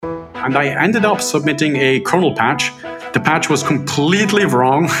And I ended up submitting a kernel patch. The patch was completely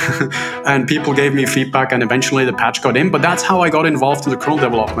wrong and people gave me feedback and eventually the patch got in. But that's how I got involved in the kernel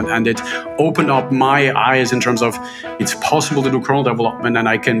development, and it opened up my eyes in terms of it's possible to do kernel development and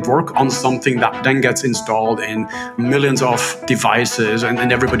I can work on something that then gets installed in millions of devices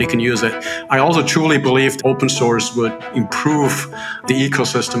and everybody can use it. I also truly believed open source would improve the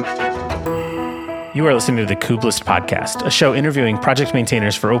ecosystem. You are listening to the Kubelist Podcast, a show interviewing project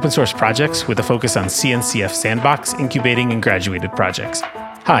maintainers for open source projects with a focus on CNCF sandbox, incubating, and graduated projects.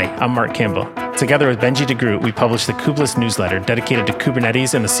 Hi, I'm Marc Campbell. Together with Benjie to Groot, we publish the Kubelist newsletter dedicated to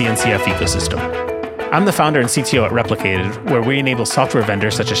Kubernetes and the CNCF ecosystem. I'm the founder and CTO at Replicated, where we enable software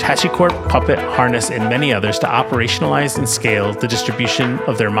vendors such as HashiCorp, Puppet, Harness, and many others to operationalize and scale the distribution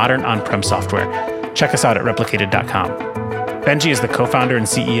of their modern on-prem software. Check us out at replicated.com. Benjie is the co-founder and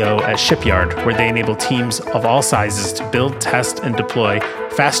CEO at Shipyard, where they enable teams of all sizes to build, test, and deploy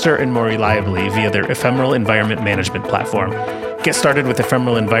faster and more reliably via their ephemeral environment management platform. Get started with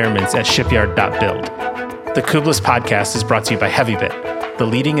ephemeral environments at shipyard.build. The Kubelist Podcast is brought to you by HeavyBit, the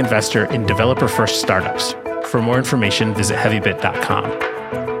leading investor in developer-first startups. For more information, visit heavybit.com.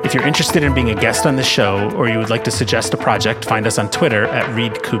 If you're interested in being a guest on this show, or you would like to suggest a project, find us on Twitter at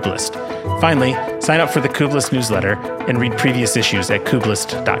ReadKubelist. Finally, sign up for the Kubelist newsletter and read previous issues at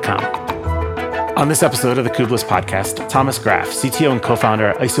kubelist.com. On this episode of the Kubelist Podcast, Thomas Graf, CTO and co-founder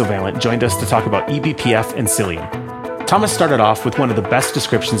at Isovalent, joined us to talk about eBPF and Cilium. Thomas started off with one of the best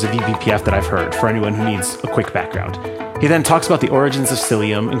descriptions of eBPF that I've heard for anyone who needs a quick background. He then talks about the origins of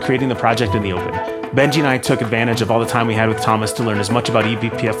Cilium and creating the project in the open. Benjie and I took advantage of all the time we had with Thomas to learn as much about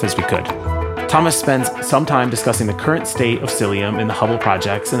eBPF as we could. Thomas spends some time discussing the current state of Cilium and the Hubble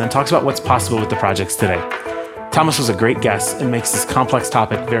projects, and then talks about what's possible with the projects today. Thomas was a great guest and makes this complex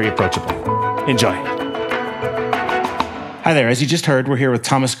topic very approachable. Enjoy. Hi there. As you just heard, we're here with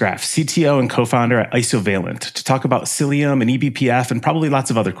Thomas Graf, CTO and co-founder at Isovalent, to talk about Cilium and eBPF and probably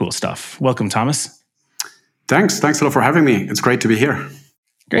lots of other cool stuff. Welcome, Thomas. Thanks a lot for having me. It's great to be here.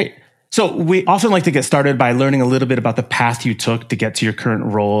 Great. So we often like to get started by learning a little bit about the path you took to get to your current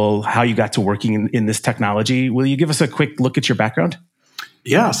role, how you got to working in this technology. Will you give us a quick look at your background?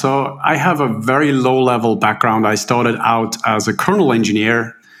 Yeah, so I have a very low-level background. I started out as a kernel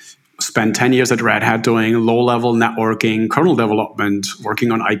engineer, spent 10 years at Red Hat doing low-level networking, kernel development,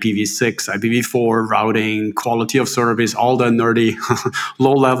 working on IPv6, IPv4, routing, quality of service, all the nerdy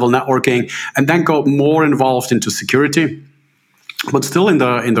low-level networking, and then got more involved into security. But still in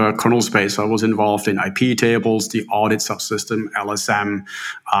the kernel space, I was involved in IP tables, the audit subsystem, LSM,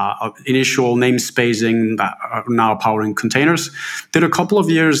 initial namespacing that are now powering containers. Did a couple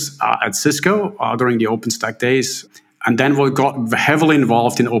of years at Cisco during the OpenStack days. And then we got heavily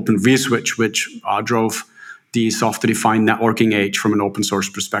involved in Open vSwitch, which drove the software-defined networking age from an open source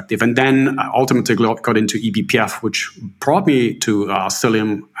perspective. And then ultimately got into eBPF, which brought me to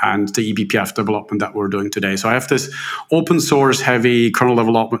Cilium and the eBPF development that we're doing today. So I have this open source heavy, kernel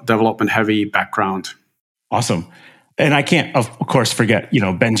development heavy background. Awesome. And I can't, of course, forget,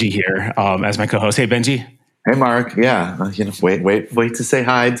 Benjie here as my co-host. Hey, Benjie. Hey, Marc. Yeah, wait to say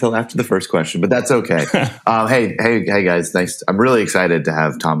hi until after the first question, but that's okay. Hey, guys. Nice. I'm really excited to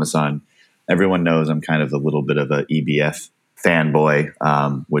have Thomas on. Everyone knows I'm kind of a little bit of a EBF fanboy,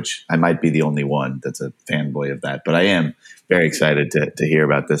 which I might be the only one that's a fanboy of that, but I am very excited to hear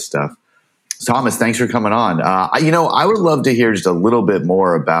about this stuff. Thomas, thanks for coming on. I would love to hear just a little bit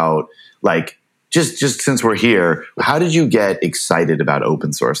more about, just since we're here, how did you get excited about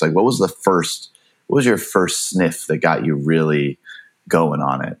open source? What was your first sniff that got you really going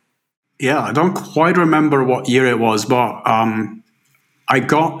on it? Yeah, I don't quite remember what year it was, but I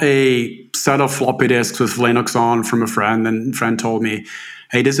got a set of floppy disks with Linux on from a friend, and a friend told me,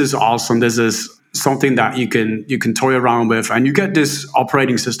 hey, this is awesome. This is something that you can toy around with, and you get this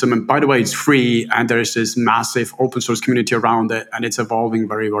operating system. And by the way, it's free, and there's this massive open source community around it, and it's evolving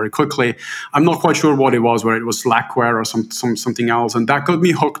very, very quickly. I'm not quite sure what it was, whether it was Slackware or something else, and that got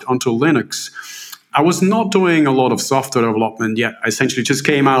me hooked onto Linux. I was not doing a lot of software development yet. I essentially just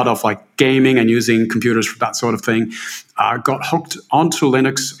came out of gaming and using computers for that sort of thing. Got hooked onto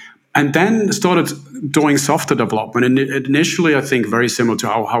Linux and then started doing software development. And initially, I think very similar to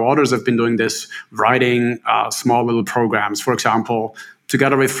how others have been doing this, writing small little programs. For example,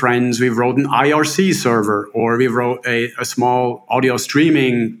 together with friends, we wrote an IRC server, or we wrote a small audio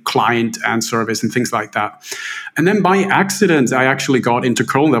streaming client and service and things like that. And then by accident, I actually got into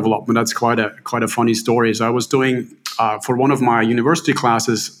kernel development. That's quite a funny story. So I was doing, for one of my university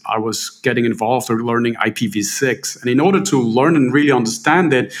classes, I was getting involved or learning IPv6. And in order to learn and really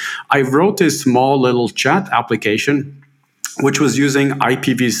understand it, I wrote this small little chat application which was using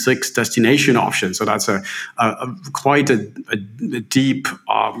IPv6 destination options. So that's quite a deep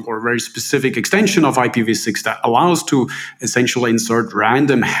or very specific extension of IPv6 that allows to essentially insert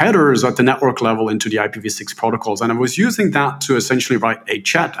random headers at the network level into the IPv6 protocols. And I was using that to essentially write a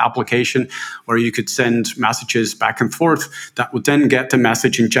chat application where you could send messages back and forth that would then get the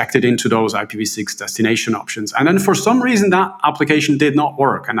message injected into those IPv6 destination options. And then for some reason, that application did not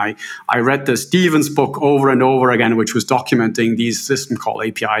work. And I read the Stevens book over and over again, which was documenting these system call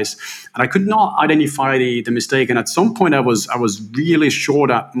APIs, and I could not identify the mistake. And at some point, I was really sure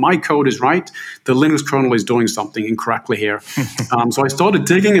that my code is right. The Linux kernel is doing something incorrectly here. So I started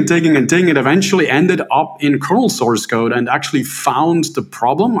digging and eventually ended up in kernel source code and actually found the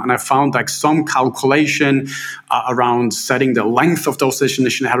problem. And I found like some calculation around setting the length of those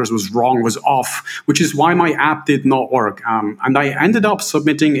destination headers was wrong, was off, which is why my app did not work. And I ended up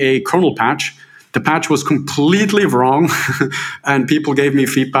submitting a kernel patch. The patch was completely wrong, and people gave me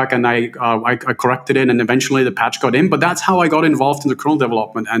feedback, and I corrected it, and eventually the patch got in. But that's how I got involved in the kernel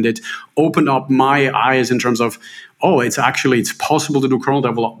development, and it opened up my eyes in terms of, it's possible to do kernel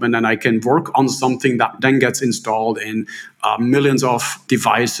development, and I can work on something that then gets installed in millions of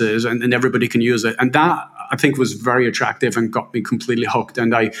devices, and everybody can use it. And that, I think, was very attractive and got me completely hooked.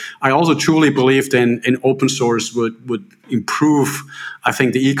 And I also truly believed in open source would improve, I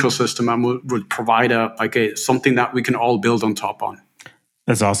think, the ecosystem and would provide something that we can all build on top on.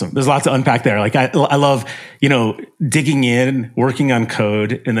 That's awesome. There's lots to unpack there. Like I love, digging in, working on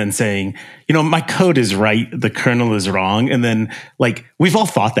code, and then saying, my code is right, the kernel is wrong. And then we've all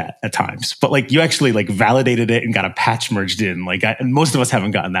thought that at times, but you actually validated it and got a patch merged in. And most of us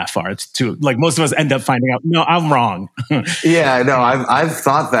haven't gotten that far. It's too most of us end up finding out, no, I'm wrong. Yeah, no, I've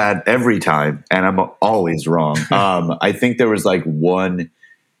thought that every time, and I'm always wrong. I think there was one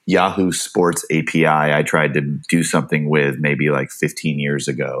Yahoo Sports API I tried to do something with maybe 15 years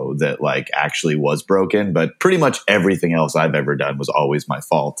ago that actually was broken, but pretty much everything else I've ever done was always my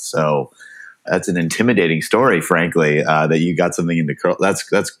fault. So that's an intimidating story, frankly, that you got something into curl.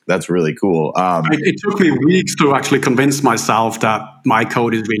 That's really cool. It took me weeks to actually convince myself that my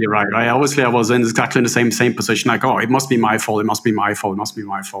code is really right. I was in exactly the same position. It must be my fault. It must be my fault. It must be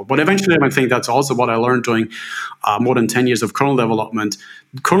my fault. But eventually, I think that's also what I learned doing more than 10 years of kernel development.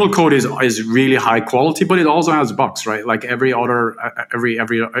 Kernel code is really high quality, but it also has bugs, right? Like every other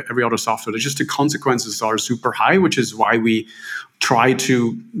software. Just the consequences are super high, which is why we try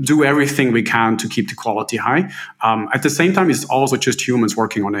to do everything we can to keep the quality high. At the same time, it's also just humans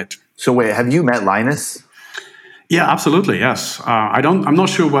working on it. So wait, have you met Linus? Yeah, absolutely. Yes. I'm not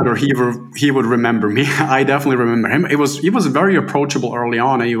sure whether he would remember me. I definitely remember him. He was very approachable early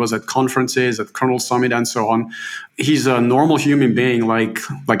on. He was at conferences, at Kernel Summit, and so on. He's a normal human being like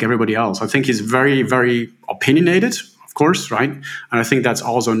everybody else. I think he's very, very opinionated, of course, right? And I think that's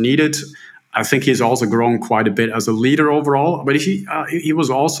also needed. I think he's also grown quite a bit as a leader overall, but he was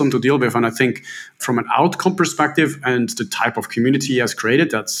awesome to deal with. And I think from an outcome perspective and the type of community he has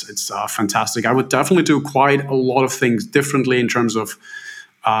created, it's fantastic. I would definitely do quite a lot of things differently in terms of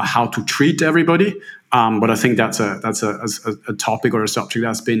how to treat everybody. But I think that's a topic or a subject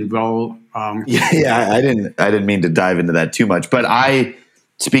that's been well. Yeah, I didn't mean to dive into that too much, but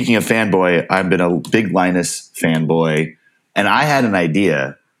speaking of fanboy, I've been a big Linus fanboy, and I had an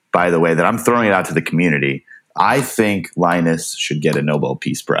idea, by the way, that I'm throwing it out to the community. I think Linus should get a Nobel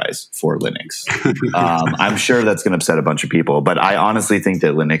Peace Prize for Linux. I'm sure that's going to upset a bunch of people, but I honestly think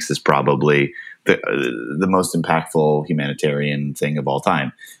that Linux is probably the most impactful humanitarian thing of all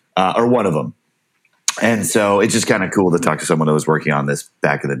time, or one of them. And so it's just kind of cool to talk to someone who was working on this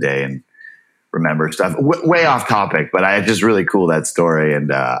back in the day and remember stuff. Way off topic, but I just really cool that story,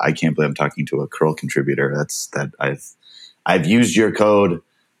 and I can't believe I'm talking to a curl contributor. I've used your code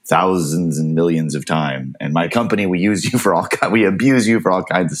thousands and millions of times, and my company, we abuse you for all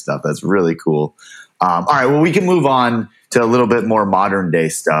kinds of stuff. That's really cool. All right, well, we can move on to a little bit more modern day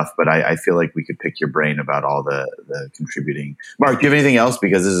stuff, but I feel like we could pick your brain about all the contributing. Marc, do you have anything else?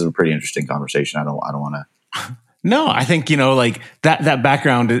 Because this is a pretty interesting conversation. I don't want to. No, I think, that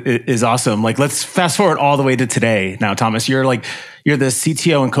background is awesome. Let's fast forward all the way to today. Now, Thomas, you're the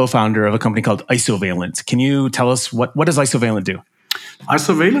CTO and co-founder of a company called Isovalent. Can you tell us what does Isovalent do?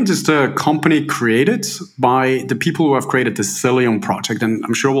 Isovalent is the company created by the people who have created the Cilium project, and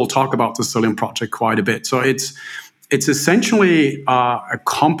I'm sure we'll talk about the Cilium project quite a bit. So it's essentially a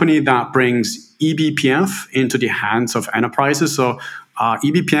company that brings eBPF into the hands of enterprises. So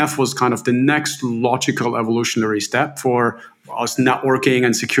eBPF was kind of the next logical evolutionary step for us networking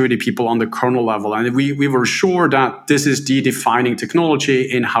and security people on the kernel level. And we were sure that this is the defining technology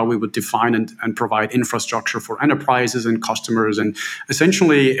in how we would define and provide infrastructure for enterprises and customers and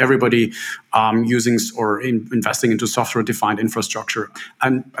essentially everybody using or investing into software-defined infrastructure.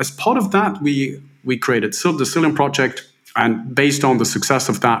 And as part of that, we created the Cilium project. And based on the success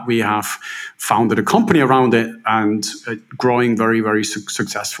of that, we have founded a company around it and growing very, very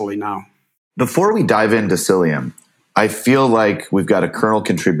successfully now. Before we dive into Cilium, I feel like we've got a kernel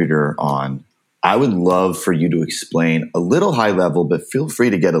contributor on. I would love for you to explain a little high level, but feel free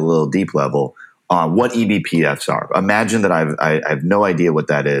to get a little deep level on what eBPFs are. Imagine that I have no idea what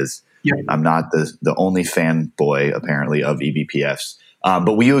that is. Yeah. I'm not the only fanboy, apparently, of eBPFs.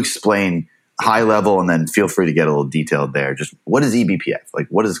 But will you explain high level and then feel free to get a little detailed there? Just what is eBPF? Like,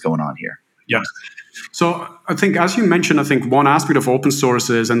 what is going on here? Yes. So I think, as you mentioned, I think one aspect of open source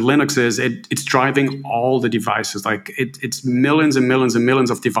is, and Linux is, it's driving all the devices. Like it's millions and millions and millions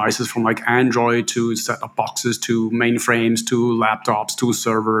of devices, from like Android to set-top boxes to mainframes to laptops to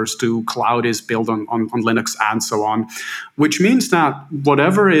servers to cloud is built on Linux and so on, which means that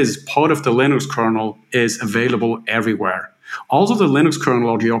whatever is part of the Linux kernel is available everywhere. Also, the Linux kernel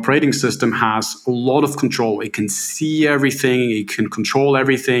or the operating system has a lot of control. It can see everything. It can control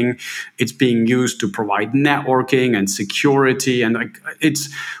everything. It's being used to provide networking and security. And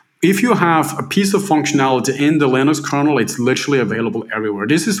if you have a piece of functionality in the Linux kernel, it's literally available everywhere.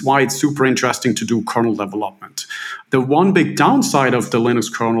 This is why it's super interesting to do kernel development. The one big downside of the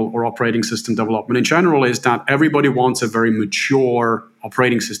Linux kernel or operating system development in general is that everybody wants a very mature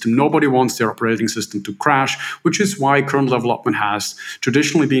operating system. Nobody wants their operating system to crash, which is why kernel development has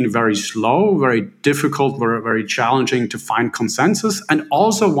traditionally been very slow, very difficult, very, very challenging to find consensus, and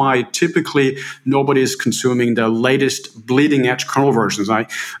also why typically nobody is consuming the latest bleeding edge kernel versions. Right?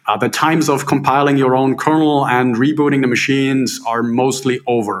 The times of compiling your own kernel and rebooting the machines are mostly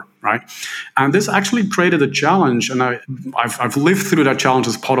over. Right, and this actually created a challenge, and I've lived through that challenge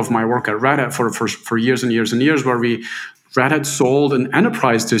as part of my work at Red Hat for years and years and years, where Red Hat sold an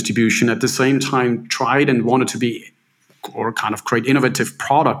enterprise distribution at the same time tried and wanted to be or kind of create innovative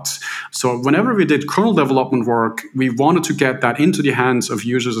products. So whenever we did kernel development work, we wanted to get that into the hands of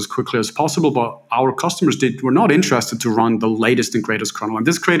users as quickly as possible, but our customers were not interested to run the latest and greatest kernel. And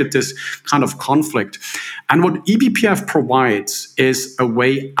this created this kind of conflict. And what eBPF provides is a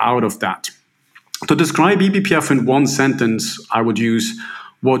way out of that. To describe eBPF in one sentence, I would use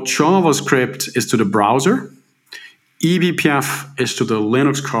what JavaScript is to the browser, eBPF is to the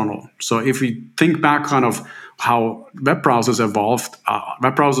Linux kernel. So if we think back kind of how web browsers evolved,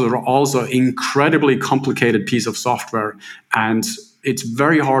 web browsers are also incredibly complicated piece of software, and it's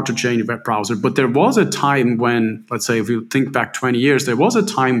very hard to change a web browser. But there was a time when, let's say if you think back 20 years, there was a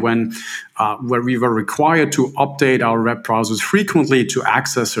time when where we were required to update our web browsers frequently to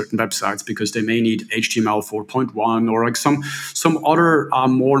access certain websites because they may need HTML 4.1 or like some other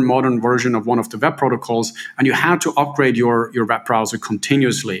more modern version of one of the web protocols, and you had to upgrade your web browser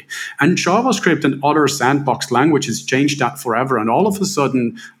continuously. And JavaScript and other sandbox languages changed that forever, and all of a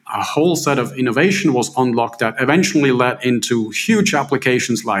sudden a whole set of innovation was unlocked that eventually led into huge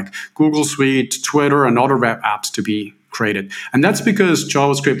applications like Google Suite, Twitter, and other web apps to be created. And that's because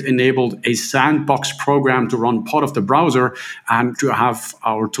JavaScript enabled a sandbox program to run part of the browser and to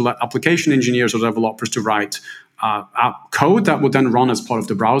let application engineers or developers to write code that would then run as part of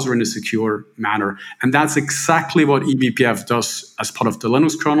the browser in a secure manner. And that's exactly what eBPF does as part of the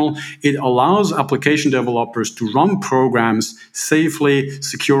Linux kernel. It allows application developers to run programs safely,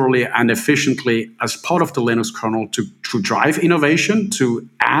 securely, and efficiently as part of the Linux kernel to drive innovation, to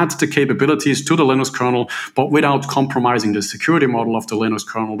add the capabilities to the Linux kernel, but without compromising the security model of the Linux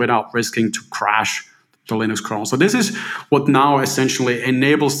kernel, without risking to crash the Linux kernel. So this is what now essentially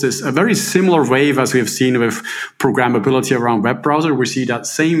enables a very similar wave as we have seen with programmability around web browser. We see that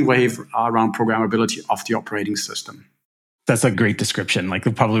same wave around programmability of the operating system. That's a great description, like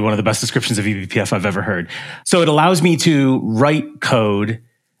probably one of the best descriptions of eBPF I've ever heard. So it allows me to write code.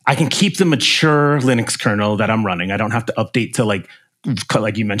 I can keep the mature Linux kernel that I'm running. I don't have to update to like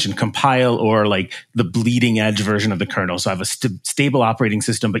you mentioned, compile or like the bleeding edge version of the kernel. So I have a stable operating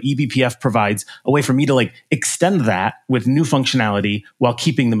system, but eBPF provides a way for me to like extend that with new functionality while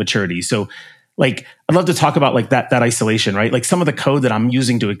keeping the maturity. So like, I'd love to talk about like that isolation, right? Like some of the code that I'm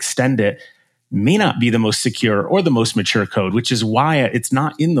using to extend it may not be the most secure or the most mature code, which is why it's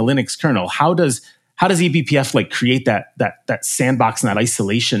not in the Linux kernel. How does eBPF like create that sandbox and that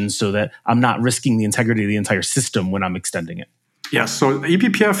isolation so that I'm not risking the integrity of the entire system when I'm extending it? Yes, so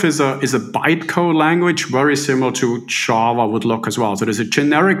eBPF is a bytecode language, very similar to Java would look as well. So there's a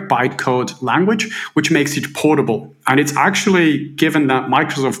generic bytecode language which makes it portable. And it's actually, given that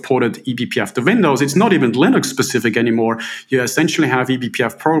Microsoft ported eBPF to Windows, it's not even Linux specific anymore. You essentially have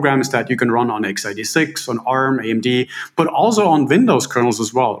eBPF programs that you can run on x86, on ARM, AMD, but also on Windows kernels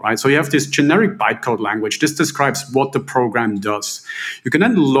as well, right? So you have this generic bytecode language. This describes what the program does. You can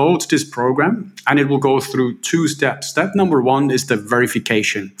then load this program and it will go through two steps. Step number one is the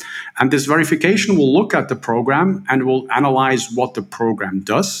verification. And this verification will look at the program and will analyze what the program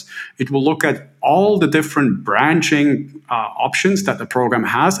does. It will look at all the different branching options that the program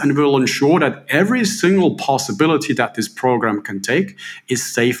has and will ensure that every single possibility that this program can take is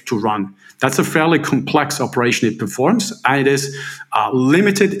safe to run. That's a fairly complex operation it performs, and it is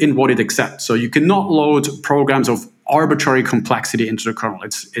limited in what it accepts. So you cannot load programs of arbitrary complexity into the kernel.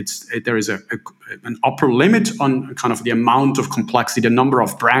 There is an upper limit on kind of the amount of complexity, the number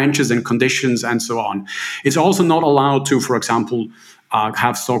of branches and conditions, and so on. It's also not allowed to, for example,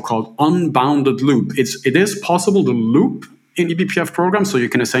 have so-called unbounded loop. It is possible to loop in eBPF programs, so you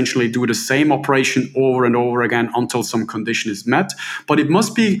can essentially do the same operation over and over again until some condition is met. But it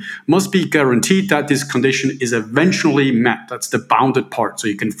must be guaranteed that this condition is eventually met. That's the bounded part. So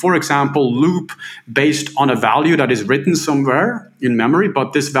you can, for example, loop based on a value that is written somewhere in memory,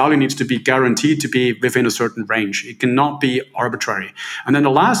 but this value needs to be guaranteed to be within a certain range. It cannot be arbitrary. And then the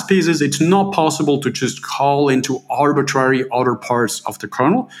last piece is it's not possible to just call into arbitrary other parts of the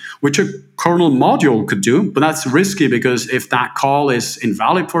kernel, which a kernel module could do, but that's risky because if that call is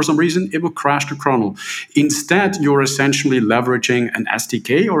invalid for some reason, it will crash the kernel. Instead, you're essentially leveraging an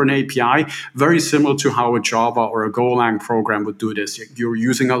SDK or an API, very similar to how a Java or a Golang program would do this. You're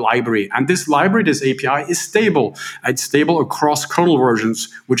using a library, and this library, this API, is stable. It's stable across kernel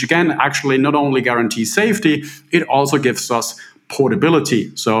versions, which again actually not only guarantees safety, it also gives us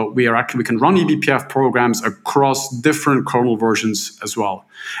portability. So we can run eBPF programs across different kernel versions as well.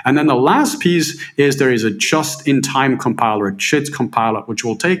 And then the last piece is there is a just-in-time compiler, a JIT compiler, which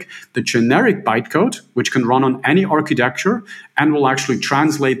will take the generic bytecode, which can run on any architecture, and will actually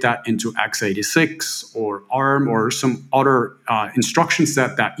translate that into x86 or ARM or some other instruction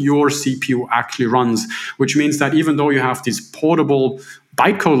set that your CPU actually runs, which means that even though you have this portable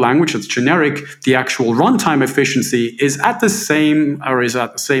bytecode language that's generic, the actual runtime efficiency is as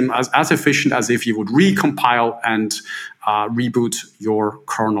efficient as if you would recompile and reboot your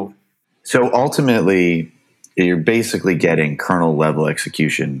kernel. So ultimately, you're basically getting kernel level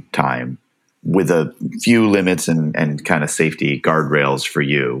execution time with a few limits and kind of safety guardrails for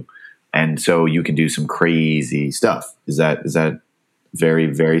you. And so you can do some crazy stuff. Is that a very,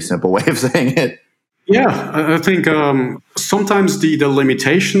 very simple way of saying it? Yeah, I think sometimes the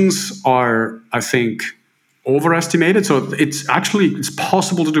limitations are, I think, overestimated. So it's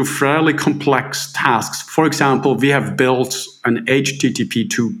possible to do fairly complex tasks. For example, we have built an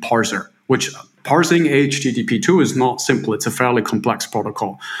HTTP2 parser, which parsing HTTP2 is not simple. It's a fairly complex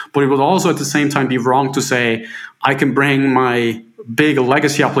protocol. But it would also at the same time be wrong to say, I can bring my big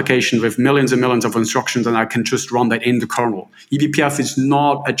legacy application with millions and millions of instructions and I can just run that in the kernel. eBPF is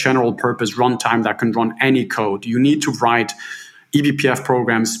not a general purpose runtime that can run any code. You need to write eBPF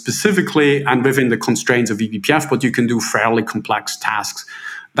programs specifically and within the constraints of eBPF, but you can do fairly complex tasks.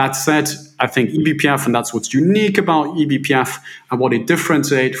 That said, I think eBPF, and that's what's unique about eBPF and what it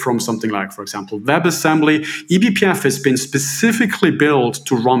differentiates from something like, for example, WebAssembly, eBPF has been specifically built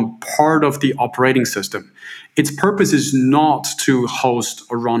to run part of the operating system. Its purpose is not to host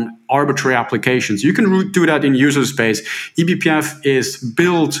or run arbitrary applications. You can do that in user space. eBPF is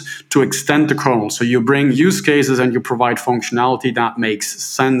built to extend the kernel. So you bring use cases and you provide functionality that makes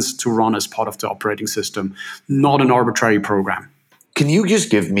sense to run as part of the operating system, not an arbitrary program. Can you just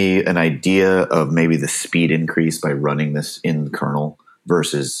give me an idea of maybe the speed increase by running this in the kernel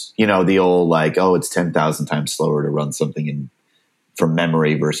versus, the old it's 10,000 times slower to run something from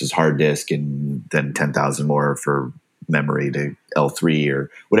memory versus hard disk and then 10,000 more for memory to L3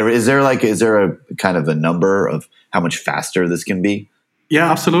 or whatever. Is there a kind of a number of how much faster this can be? Yeah,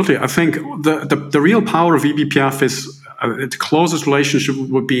 absolutely. I think the real power of eBPF is the closest relationship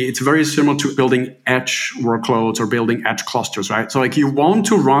would be it's very similar to building edge workloads or building edge clusters, right? So you want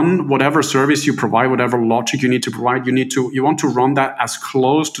to run whatever service you provide, whatever logic you need to provide, you want to run that as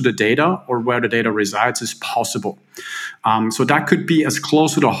close to the data or where the data resides as possible. So that could be as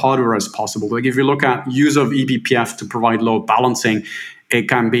close to the hardware as possible. Like if you look at use of eBPF to provide load balancing, it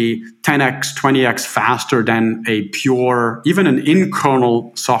can be 10x, 20x faster than a pure, even an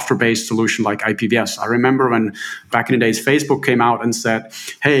in-kernel software-based solution like IPVS. I remember when back in the days, Facebook came out and said,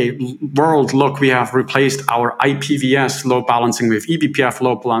 hey, world, look, we have replaced our IPVS load balancing with eBPF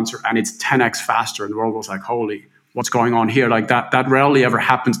load balancer, and it's 10x faster. And the world was like, holy, what's going on here? Like that rarely ever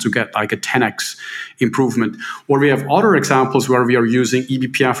happens to get like a 10x improvement. Or we have other examples where we are using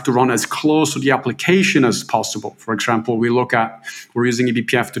eBPF to run as close to the application as possible. For example, we're using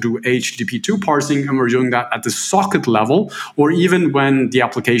eBPF to do HTTP2 parsing, and we're doing that at the socket level, or even when the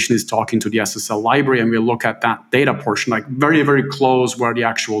application is talking to the SSL library, and we look at that data portion, like very, very close where the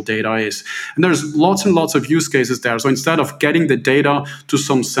actual data is. And there's lots and lots of use cases there. So instead of getting the data to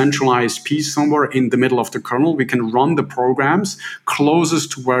some centralized piece somewhere in the middle of the kernel, we can run the programs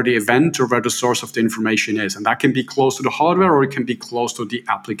closest to where the event or where the source of the information is. And that can be close to the hardware, or it can be close to the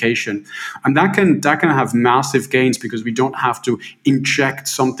application. And that can have massive gains because we don't have to inject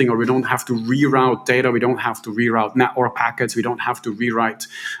something, or we don't have to reroute data. We don't have to reroute network packets. We don't have to rewrite,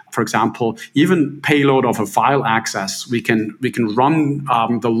 for example, even payload of a file access. We can run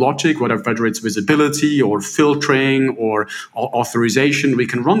the logic, whether it's visibility or filtering or authorization. We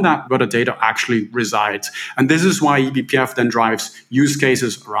can run that where the data actually resides. And this is why eBPF then drives use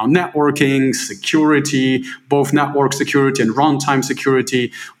cases around networking, security, both network security and runtime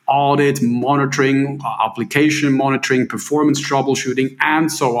security, audit, monitoring, application monitoring, performance troubleshooting, and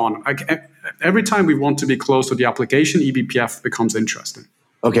so on. Every time we want to be close to the application, eBPF becomes interesting.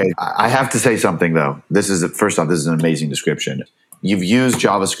 Okay, I have to say something though. First off, this is an amazing description. You've used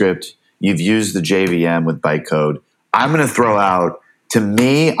JavaScript, you've used the JVM with bytecode. I'm going to throw out, to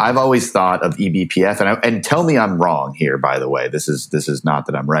me, I've always thought of eBPF, and tell me I'm wrong here, by the way. This is not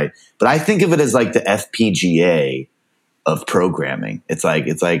that I'm right, but I think of it as like the FPGA of programming. It's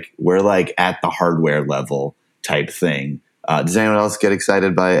like we're like at the hardware level type thing. Does anyone else get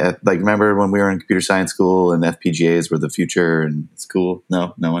excited by remember when we were in computer science school and FPGAs were the future and it's cool?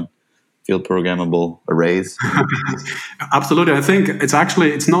 No one? Field programmable arrays? Absolutely. I think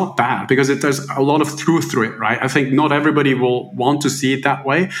it's not bad because there's a lot of truth to it, right? I think not everybody will want to see it that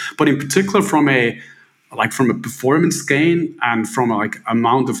way, but in particular from a performance gain and from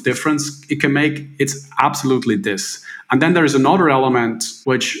amount of difference it can make, it's absolutely this. And then there's another element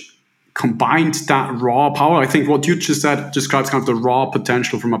which combined that raw power. I think what you just said describes kind of the raw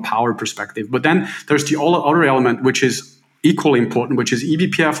potential from a power perspective. But then there's the other element which is equally important, which is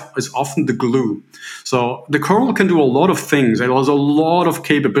eBPF is often the glue. So the kernel can do a lot of things. It has a lot of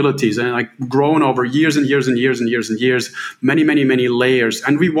capabilities and grown over years and years and years and years and years, many, many, many layers.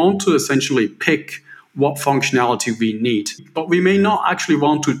 And we want to essentially pick what functionality we need. But we may not actually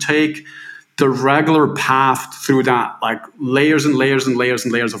want to take the regular path through that, layers and layers and layers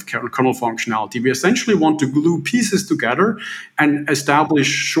and layers of kernel functionality. We essentially want to glue pieces together and establish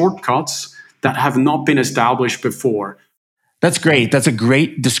shortcuts that have not been established before. That's great. That's a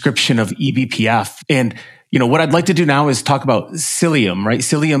great description of eBPF. And what I'd like to do now is talk about Cilium, right?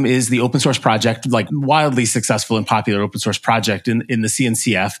 Cilium is the open source project, wildly successful and popular open source project in the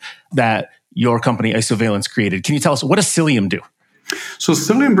CNCF that your company Isovalent created. Can you tell us, what does Cilium do? So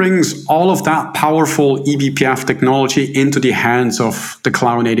Cilium brings all of that powerful eBPF technology into the hands of the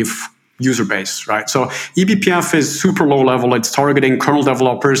cloud native user base, right? So eBPF is super low level. It's targeting kernel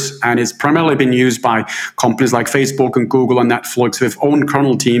developers, and it's primarily been used by companies like Facebook and Google and Netflix with own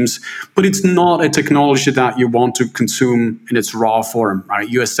kernel teams. But it's not a technology that you want to consume in its raw form, right?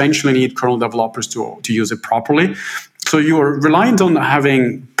 You essentially need kernel developers to use it properly. So you're reliant on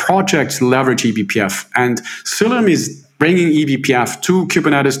having projects leverage eBPF, and Cilium is bringing eBPF to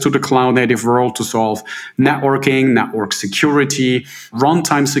Kubernetes, to the cloud native world to solve networking, network security,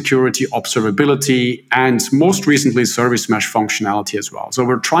 runtime security, observability, and most recently service mesh functionality as well. So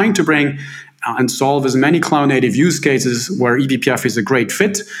we're trying to bring and solve as many cloud native use cases where eBPF is a great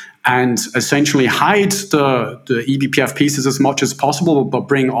fit, and essentially hide the eBPF pieces as much as possible, but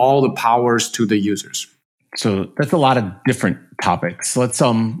bring all the powers to the users. So that's a lot of different topics. Let's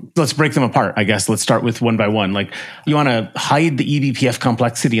break them apart, I guess. Let's start with one by one. You want to hide the eBPF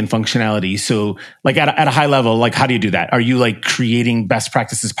complexity and functionality. So at a high level, how do you do that? Are you creating best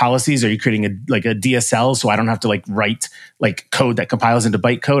practices policies? Are you creating a DSL so I don't have to write code that compiles into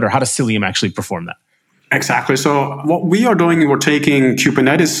bytecode? Or how does Cilium actually perform that? Exactly. So what we are doing, we're taking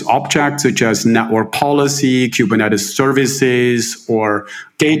Kubernetes objects such as network policy, Kubernetes services, or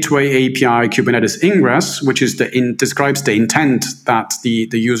gateway API, Kubernetes ingress, which is describes the intent that the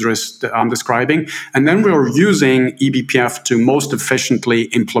user is describing. And then we're using eBPF to most efficiently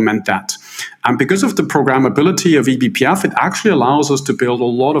implement that. And because of the programmability of eBPF, it actually allows us to build a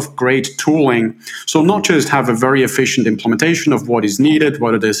lot of great tooling. So not just have a very efficient implementation of what is needed,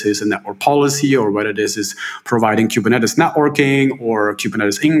 whether this is a network policy or whether this is providing Kubernetes networking or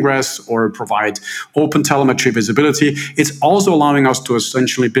Kubernetes ingress or provide open telemetry visibility. It's also allowing us to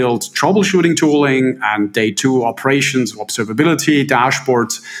essentially build troubleshooting tooling and day two operations, observability,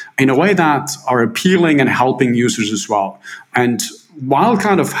 dashboards in a way that are appealing and helping users as well. And while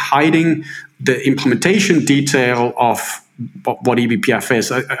kind of hiding the implementation detail of what eBPF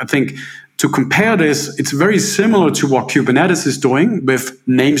is, I think to compare this, it's very similar to what Kubernetes is doing with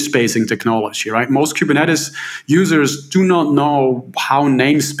namespacing technology, right? Most Kubernetes users do not know how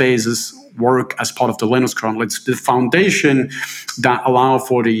namespaces work as part of the Linux kernel. It's the foundation that allow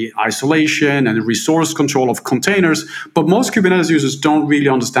for the isolation and the resource control of containers. But most Kubernetes users don't really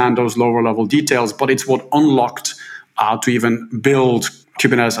understand those lower level details, but it's what unlocked to even build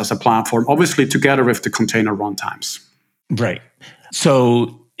Kubernetes as a platform, obviously together with the container runtimes. Right.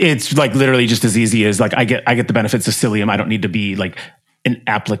 So it's like literally just as easy as like I get the benefits of Cilium. I don't need to be like an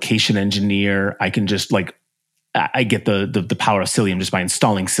application engineer. I can just like I get the power of Cilium just by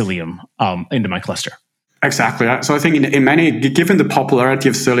installing Cilium into my cluster. Exactly. So I think in many, given the popularity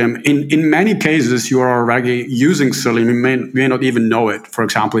of Cilium, in many cases you are already using Cilium. You may not even know it. For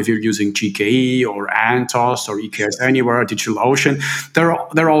example, if you're using GKE or Antos or EKS Anywhere, DigitalOcean,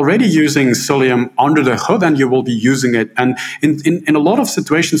 they're already using Cilium under the hood, and you will be using it. And in a lot of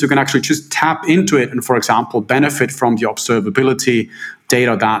situations, you can actually just tap into it and, for example, benefit from the observability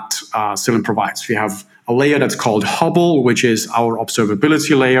data that Cilium provides. We have a layer that's called Hubble, which is our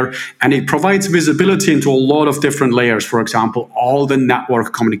observability layer, and it provides visibility into a lot of different layers. For example, all the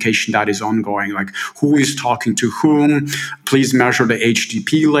network communication that is ongoing, like who is talking to whom, please measure the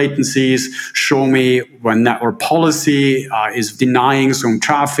HTTP latencies, show me when network policy is denying some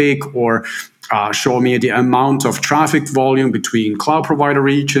traffic, or show me the amount of traffic volume between cloud provider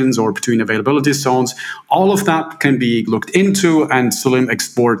regions or between availability zones. All of that can be looked into, and Cilium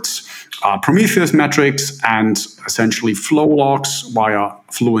exports Prometheus metrics and essentially flow logs via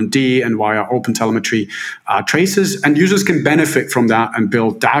FluentD and via OpenTelemetry traces, and users can benefit from that and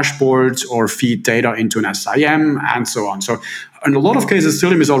build dashboards or feed data into an SIM and so on. So in a lot of cases,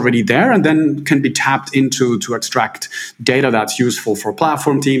 Cilium is already there and then can be tapped into to extract data that's useful for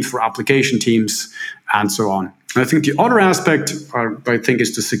platform teams, for application teams, and so on. And I think the other aspect, I think,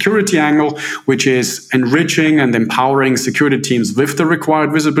 is the security angle, which is enriching and empowering security teams with the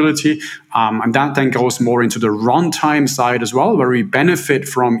required visibility. And that then goes more into the runtime side as well, where we benefit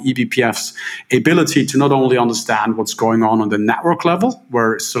from eBPF's ability to not only understand what's going on the network level,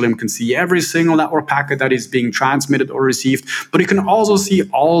 where Cilium can see every single network packet that is being transmitted or received, but it can also see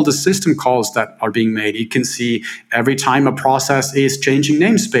all the system calls that are being made. It can see every time a process is changing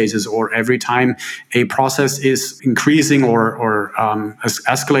namespaces, or every time a process is increasing or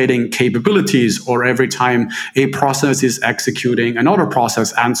escalating capabilities, or every time a process is executing another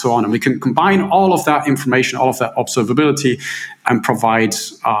process, and so on. And we can combine all of that information, all of that observability, and provide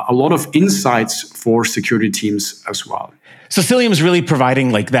a lot of insights for security teams as well. So Cilium is really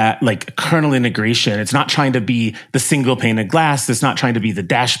providing like that, like kernel integration. It's not trying to be the single pane of glass. It's not trying to be the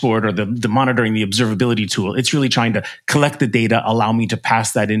dashboard or the monitoring, the observability tool. It's really trying to collect the data, allow me to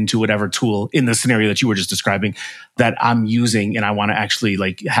pass that into whatever tool in the scenario that you were just describing that I'm using. And I want to actually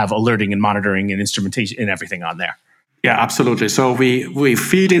like have alerting and monitoring and instrumentation and everything on there. Yeah, absolutely. So we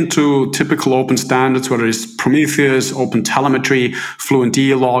feed into typical open standards, whether it's Prometheus, OpenTelemetry,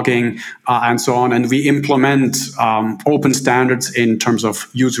 FluentD logging, and so on. And we implement open standards in terms of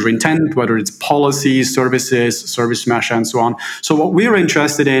user intent, whether it's policies, services, service mesh, and so on. So what we're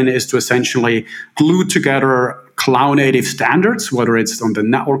interested in is to essentially glue together cloud-native standards, whether it's on the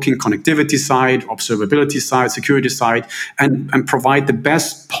networking connectivity side, observability side, security side, and provide the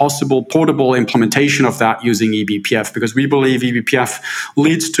best possible portable implementation of that using eBPF, because we believe eBPF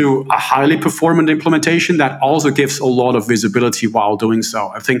leads to a highly performant implementation that also gives a lot of visibility while doing so.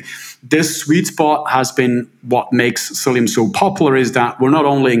 I think this sweet spot has been what makes Cilium so popular, is that we're not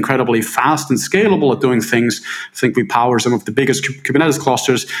only incredibly fast and scalable at doing things, I think we power some of the biggest Kubernetes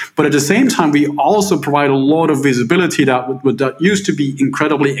clusters, but at the same time, we also provide a lot of visibility that used to be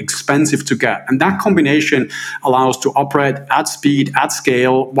incredibly expensive to get. And that combination allows to operate at speed, at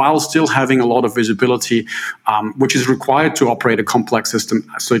scale, while still having a lot of visibility, which is required to operate a complex system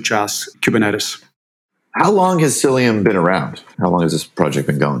such as Kubernetes. How long has Cilium been around? How long has this project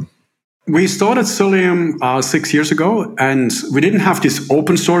been going? We started Cilium 6 years ago, and we didn't have this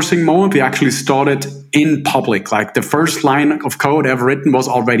open sourcing moment. We actually started in public. Like the first line of code ever written was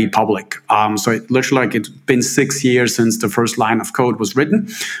already public. So it literally it's been 6 years since the first line of code was written.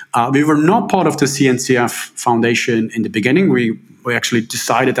 We were not part of the CNCF Foundation in the beginning. We actually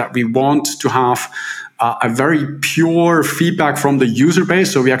decided that we want to have a very pure feedback from the user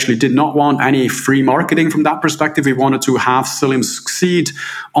base. So we actually did not want any free marketing from that perspective. We wanted to have Cilium succeed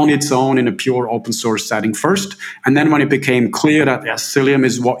on its own in a pure open source setting first. And then when it became clear that Cilium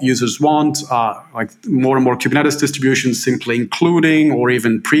is what users want, like more and more Kubernetes distributions simply including or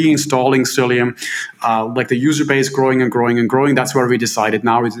even pre-installing Cilium, like the user base growing and growing and growing, that's where we decided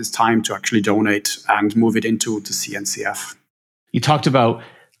now it is time to actually donate and move it into the CNCF. You talked about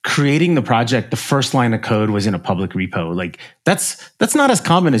creating the project, the first line of code was in a public repo. Like that's not as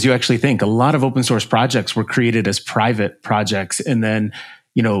common as you actually think. A lot of open source projects were created as private projects. And then,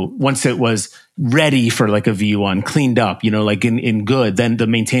 once it was ready for like a V1, cleaned up, like in good, then the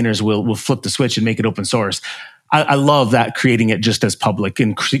maintainers will flip the switch and make it open source. I love that, creating it just as public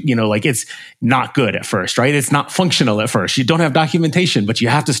and, like it's not good at first, right? It's not functional at first. You don't have documentation, but you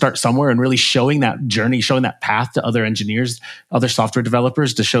have to start somewhere and really showing that journey, showing that path to other engineers, other software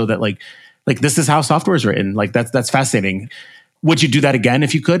developers to show that like this is how software is written. Like that's fascinating. Would you do that again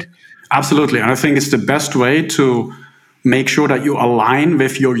if you could? Absolutely. And I think it's the best way to make sure that you align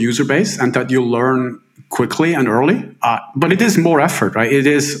with your user base and that you learn quickly and early, but it is more effort, right? It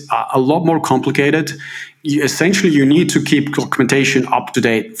is a lot more complicated. Essentially, you need to keep documentation up to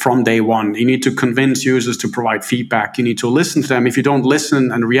date from day one. You need to convince users to provide feedback. You need to listen to them. If you don't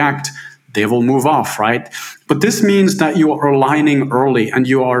listen and react, they will move off, right? But this means that you are aligning early and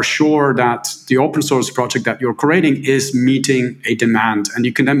you are sure that the open source project that you're creating is meeting a demand, and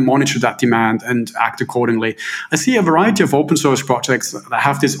you can then monitor that demand and act accordingly. I see a variety of open source projects that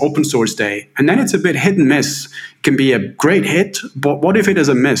have this open source day, and then it's a bit hit and miss. It can be a great hit, but what if it is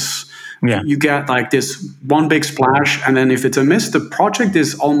a miss? Yeah. You get like this one big splash, and then if it's a miss, the project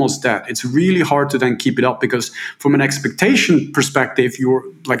is almost dead. It's really hard to then keep it up because from an expectation perspective, you're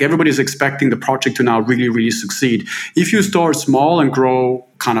like everybody's expecting the project to now really, really succeed. If you start small and grow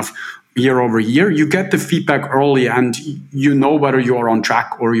kind of year over year, you get the feedback early and you know whether you are on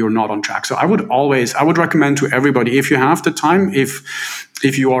track or you're not on track. So I would recommend to everybody, if you have the time, if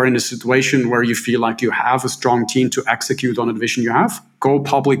you are in a situation where you feel like you have a strong team to execute on a vision you have, go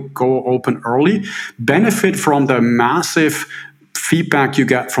public, go open early, benefit from the massive feedback you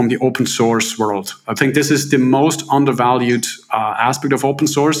get from the open source world. I think this is the most undervalued aspect of open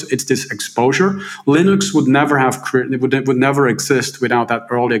source. It's this exposure. Linux would never exist without that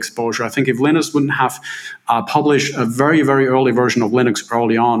early exposure. I think if Linux wouldn't have published a very, very early version of Linux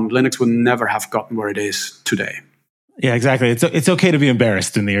early on, Linux would never have gotten where it is today. Yeah, exactly. It's okay to be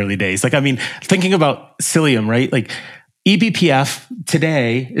embarrassed in the early days. Like, I mean, thinking about Cilium, right? Like eBPF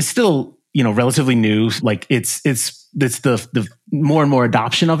today is still, relatively new. Like it's the more and more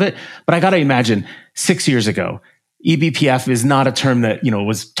adoption of it. But I got to imagine 6 years ago, eBPF is not a term that,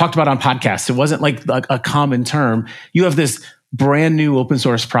 was talked about on podcasts. It wasn't like a common term. You have this brand new open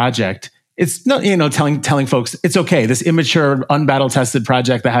source project. It's not, telling folks it's okay. This immature, unbattle tested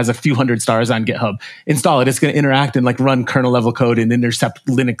project that has a few hundred stars on GitHub, install it. It's going to interact and like run kernel level code and intercept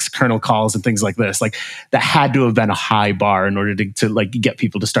Linux kernel calls and things like this. Like that had to have been a high bar in order to like get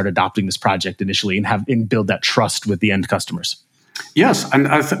people to start adopting this project initially and build that trust with the end customers. Yes, and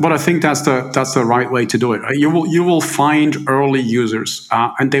but I think that's the right way to do it. You will find early users,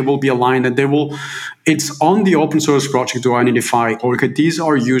 and they will be aligned, and it's on the open source project to identify, okay, these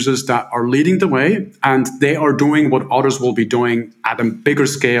are users that are leading the way, and they are doing what others will be doing at a bigger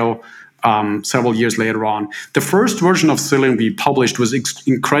scale several years later on. The first version of Cilium we published was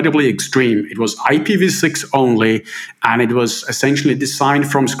incredibly extreme. It was IPv6 only, and it was essentially designed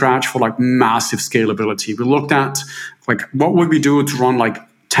from scratch for like massive scalability. We looked at like what would we do to run like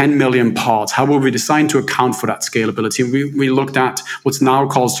 10 million pods? How would we design to account for that scalability? We looked at what's now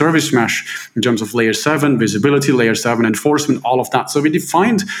called service mesh in terms of layer 7, visibility, layer 7, enforcement, all of that. So we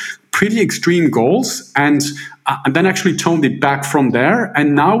defined pretty extreme goals and then actually toned it back from there.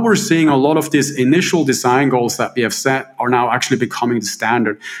 And now we're seeing a lot of these initial design goals that we have set are now actually becoming the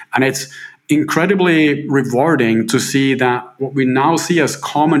standard. And it's incredibly rewarding to see that what we now see as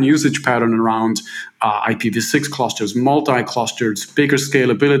common usage pattern around IPv6 clusters, multi-clusters, bigger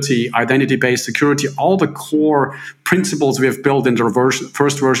scalability, identity-based security, all the core principles we have built in the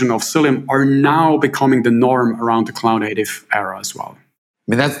first version of Cilium are now becoming the norm around the cloud-native era as well.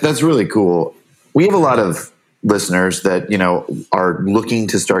 I mean, that's really cool. We have a lot of listeners that, are looking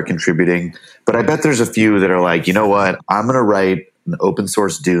to start contributing, but I bet there's a few that are like, you know what, I'm going to write an open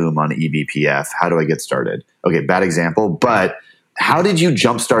source Doom on eBPF. How do I get started? Okay, bad example, but how did you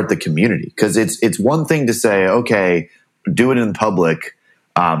jumpstart the community? Because it's one thing to say, okay, do it in public,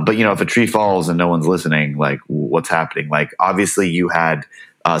 but if a tree falls and no one's listening, like what's happening? Like obviously you had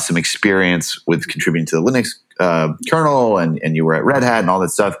some experience with contributing to the Linux kernel, and you were at Red Hat and all that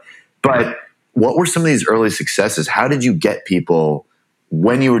stuff. But what were some of these early successes? How did you get people,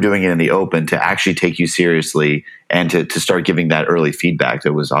 when you were doing it in the open, to actually take you seriously and to start giving that early feedback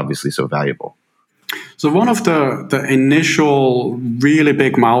that was obviously so valuable? So one of the initial really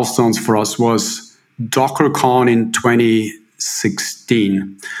big milestones for us was DockerCon in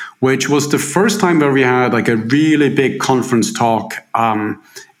 2016, which was the first time where we had like a really big conference talk,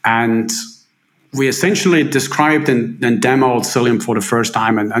 and we essentially described and demoed Cilium for the first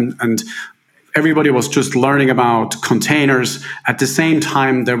time, and everybody was just learning about containers. At the same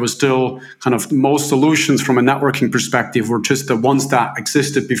time, there was still kind of most solutions from a networking perspective were just the ones that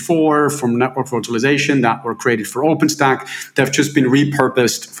existed before from network virtualization that were created for OpenStack. They've just been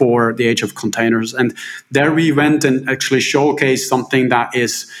repurposed for the age of containers. And there we went and actually showcased something that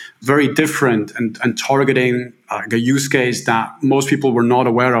is very different and targeting a use case that most people were not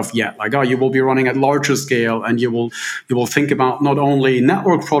aware of yet. Like, you will be running at larger scale, and you will think about not only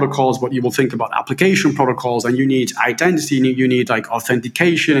network protocols, but you will think about application protocols, and you need identity, you need like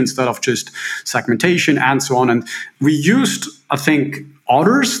authentication instead of just segmentation and so on. And we used, I think,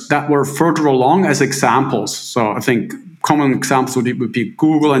 others that were further along as examples. So I think common examples would be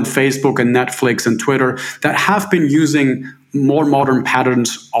Google and Facebook and Netflix and Twitter that have been using more modern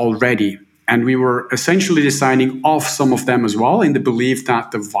patterns already. And we were essentially designing off some of them as well, in the belief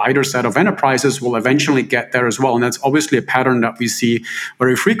that the wider set of enterprises will eventually get there as well. And that's obviously a pattern that we see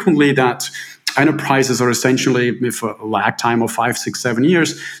very frequently, that enterprises are essentially, with a lag time of 5, 6, 7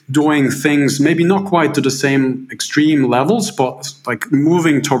 years, doing things maybe not quite to the same extreme levels, but like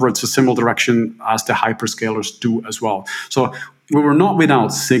moving towards a similar direction as the hyperscalers do as well. So we were not without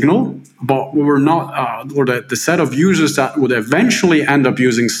signal, but we were not, or the set of users that would eventually end up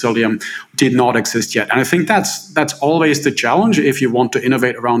using Cilium did not exist yet. And I think that's always the challenge. If you want to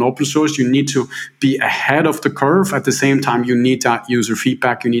innovate around open source, you need to be ahead of the curve. At the same time, you need that user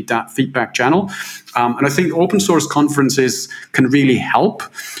feedback, you need that feedback channel. And I think open source conferences can really help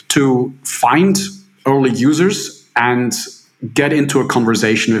to find early users and get into a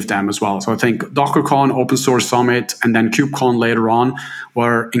conversation with them as well. So I think DockerCon, Open Source Summit, and then KubeCon later on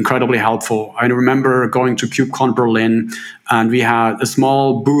were incredibly helpful. I remember going to KubeCon Berlin, and we had a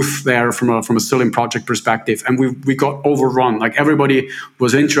small booth there from a Cilium project perspective, and we got overrun. Like everybody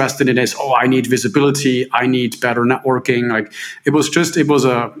was interested in this. I need visibility. I need better networking. Like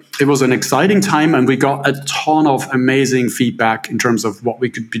it was an exciting time, and we got a ton of amazing feedback in terms of what we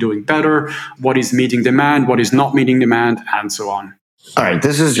could be doing better, what is meeting demand, what is not meeting demand, and so on. All right,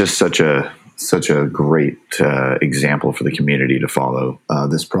 this is just such a great example for the community to follow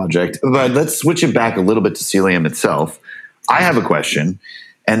this project. But let's switch it back a little bit to Cilium itself. I have a question,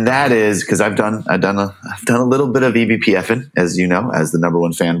 and that is because I've done a little bit of eBPFing, as you know, as the number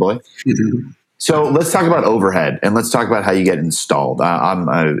one fanboy. Mm-hmm. So let's talk about overhead, and let's talk about how you get installed. I'm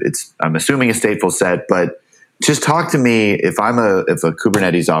assuming a stateful set, but just talk to me if if a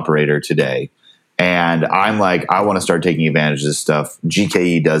Kubernetes operator today, and I'm like, I want to start taking advantage of this stuff.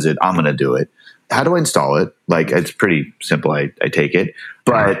 GKE does it. I'm going to do it. How do I install it? Like, it's pretty simple. I take it.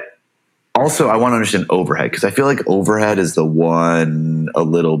 But also, I want to understand overhead, because I feel like overhead is the one a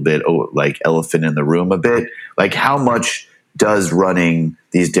little bit like elephant in the room a bit. Like, how much does running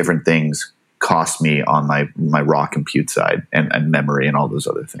these different things cost me on my raw compute side and memory and all those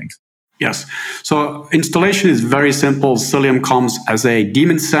other things? Yes. So installation is very simple. Cilium comes as a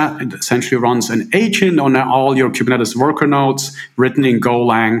daemon set. It essentially runs an agent on all your Kubernetes worker nodes written in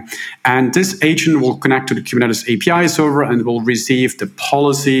Golang. And this agent will connect to the Kubernetes API server and will receive the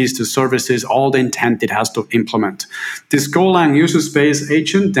policies, the services, all the intent it has to implement. This Golang user space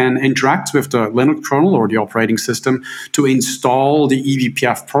agent then interacts with the Linux kernel or the operating system to install the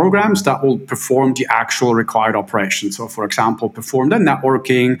eBPF programs that will perform the actual required operation. So, for example, perform the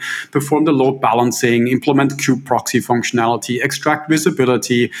networking, perform the load balancing, implement kube proxy functionality, extract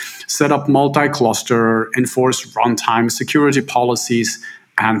visibility, set up multi-cluster, enforce runtime security policies,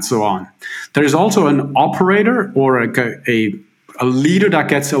 and so on. There is also an operator or a leader that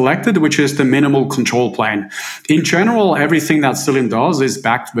gets elected, which is the minimal control plane. In general, everything that Cilium does is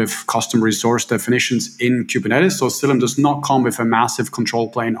backed with custom resource definitions in Kubernetes. So Cilium does not come with a massive control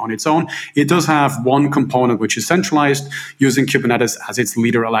plane on its own. It does have one component which is centralized using Kubernetes as its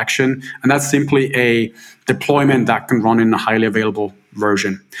leader election. And that's simply a deployment that can run in a highly available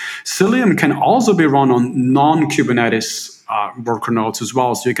version. Cilium can also be run on non-Kubernetes worker nodes as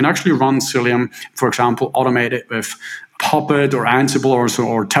well. So you can actually run Cilium, for example, automate it with Puppet or Ansible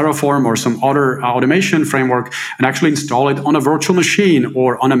or Terraform or some other automation framework and actually install it on a virtual machine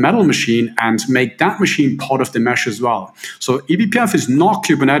or on a metal machine and make that machine part of the mesh as well. So eBPF is not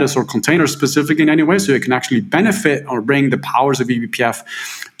Kubernetes or container specific in any way, so you can actually benefit or bring the powers of eBPF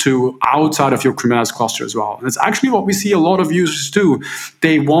to outside of your Kubernetes cluster as well. And it's actually what we see a lot of users do.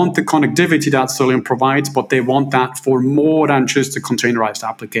 They want the connectivity that Cilium provides, but they want that for more than just a containerized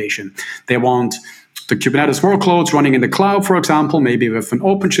application. They want the Kubernetes workloads running in the cloud, for example, maybe with an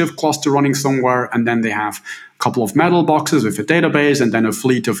OpenShift cluster running somewhere, and then they have a couple of metal boxes with a database and then a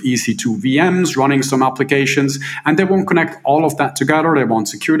fleet of EC2 VMs running some applications, and they won't connect all of that together. They want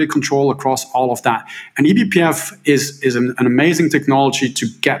security control across all of that. And eBPF is an amazing technology to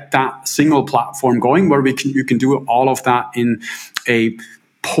get that single platform going where you can do all of that in a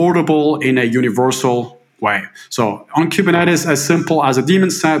portable, in a universal way. So on Kubernetes, as simple as a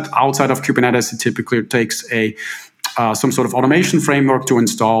daemon set. Outside of Kubernetes, it typically takes some sort of automation framework to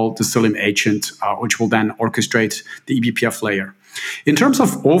install the Cilium agent, which will then orchestrate the eBPF layer. In terms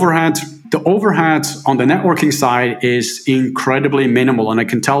of overhead, the overhead on the networking side is incredibly minimal. And I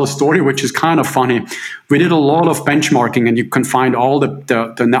can tell a story which is kind of funny. We did a lot of benchmarking, and you can find all the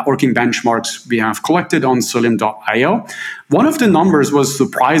networking benchmarks we have collected on Cilium.io. One of the numbers was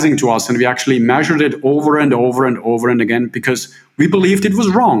surprising to us, and we actually measured it over and over and over and again because we believed it was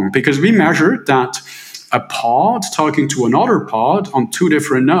wrong, because we measured that a pod talking to another pod on two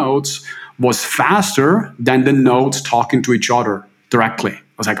different nodes was faster than the nodes talking to each other directly. I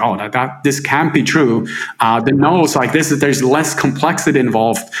was like, oh, this can't be true. The nodes like this, there's less complexity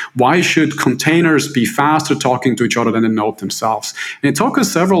involved. Why should containers be faster talking to each other than the node themselves? And it took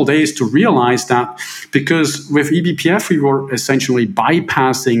us several days to realize that, because with eBPF, we were essentially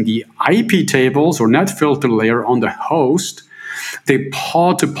bypassing the IP tables or net filter layer on the host. The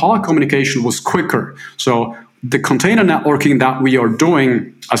pod-to-pod communication was quicker. So the container networking that we are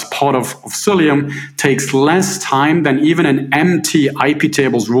doing as part of Cilium takes less time than even an empty IP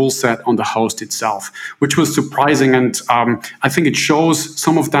tables rule set on the host itself, which was surprising. And I think it shows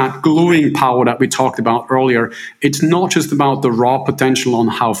some of that gluing power that we talked about earlier. It's not just about the raw potential on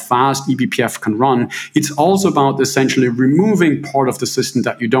how fast eBPF can run. It's also about essentially removing part of the system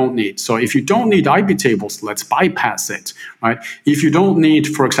that you don't need. So if you don't need IP tables, let's bypass it, right? If you don't need,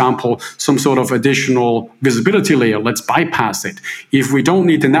 for example, some sort of additional visibility layer, let's bypass it. If we don't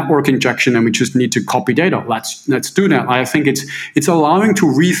need the network injection and we just need to copy data, let's do that. I think it's allowing to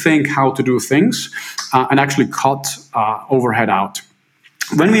rethink how to do things and actually cut overhead out.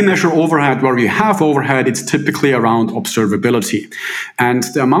 When we measure overhead, where we have overhead, it's typically around observability. And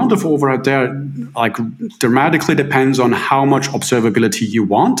the amount of overhead there dramatically depends on how much observability you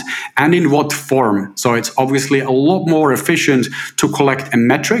want and in what form. So it's obviously a lot more efficient to collect a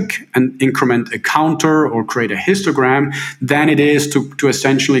metric and increment a counter or create a histogram than it is to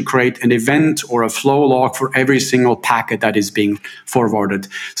essentially create an event or a flow log for every single packet that is being forwarded.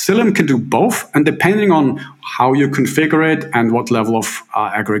 Cilium can do both, and depending on how you configure it and what level of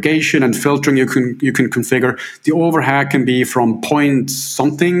aggregation and filtering you can configure, the overhead can be from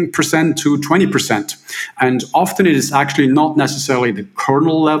 .something% to 20%. And often it is actually not necessarily the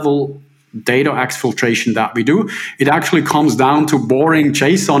kernel level data exfiltration that we do. It actually comes down to boring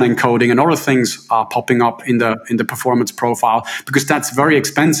JSON encoding and other things popping up in the performance profile, because that's very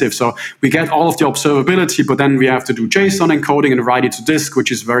expensive. So we get all of the observability, but then we have to do JSON encoding and write it to disk,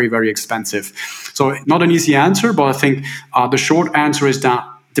 which is very, very expensive. So not an easy answer, but I think the short answer is that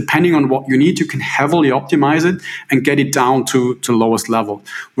depending on what you need, you can heavily optimize it and get it down to lowest level.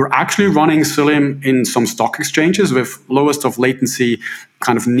 We're actually running Cilium in some stock exchanges with lowest of latency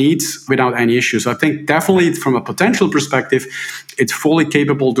kind of needs without any issues. I think definitely from a potential perspective, it's fully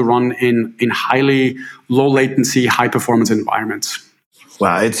capable to run in highly low latency, high performance environments.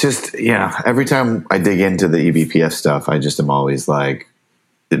 Wow, it's just, every time I dig into the eBPF stuff, I just am always like,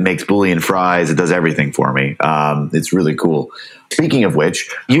 it makes Boolean fries. It does everything for me. It's really cool. Speaking of which,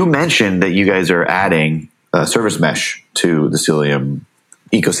 you mentioned that you guys are adding a service mesh to the Cilium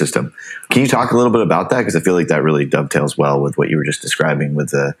ecosystem. Can you talk a little bit about that? Because I feel like that really dovetails well with what you were just describing with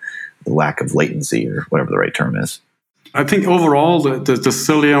the lack of latency, or whatever the right term is. I think overall, the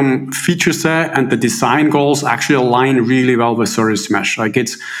Cilium feature set and the design goals actually align really well with service mesh. Like,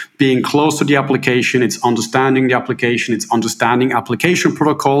 it's being close to the application, it's understanding the application, it's understanding application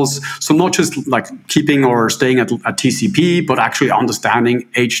protocols. So not just like keeping or staying at TCP, but actually understanding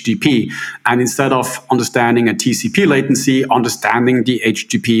HTTP. And instead of understanding a TCP latency, understanding the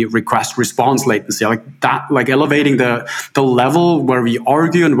HTTP request response latency. Like that, like elevating the level where we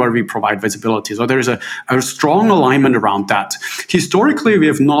argue and where we provide visibility. So there's a strong alignment around that. Historically, we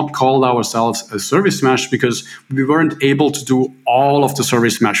have not called ourselves a service mesh because we weren't able to do all of the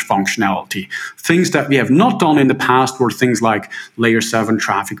service mesh functionality. Things that we have not done in the past were things like layer 7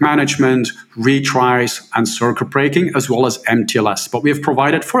 traffic management, retries, and circuit breaking, as well as MTLS. But we have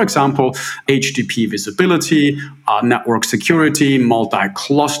provided, for example, HTTP visibility, network security,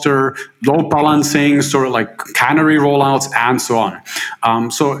 multi-cluster, load balancing, sort of like canary rollouts, and so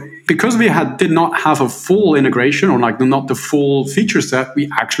on. So because we did not have a full integration, or like not the full feature set, we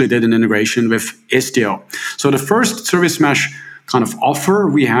actually did an integration with Istio. So the first service mesh kind of offer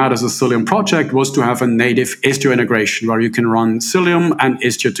we had as a Cilium project was to have a native Istio integration where you can run Cilium and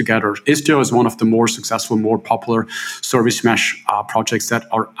Istio together. Istio is one of the more successful, more popular service mesh projects that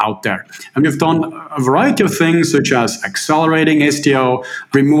are out there. And we've done a variety of things, such as accelerating Istio,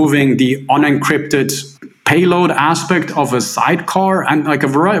 removing the unencrypted payload aspect of a sidecar, and like a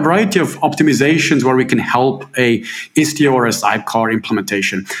variety of optimizations where we can help a Istio or a sidecar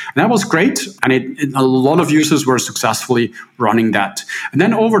implementation. And that was great, and a lot of users were successfully running that. And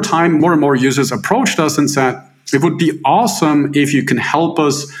then over time, more and more users approached us and said, it would be awesome if you can help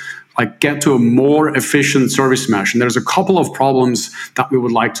us like get to a more efficient service mesh. And there's a couple of problems that we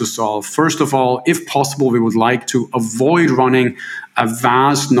would like to solve. First of all, if possible, we would like to avoid running a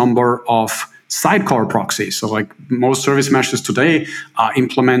vast number of sidecar proxies. So like most service meshes today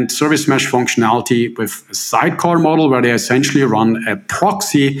implement service mesh functionality with a sidecar model where they essentially run a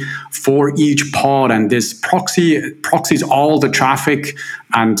proxy for each pod. And this proxies all the traffic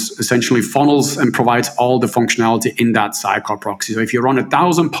and essentially funnels and provides all the functionality in that sidecar proxy. So if you run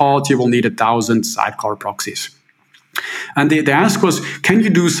 1,000 pods, you will need 1,000 sidecar proxies. And the ask was, can you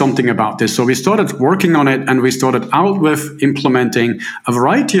do something about this? So we started working on it, and we started out with implementing a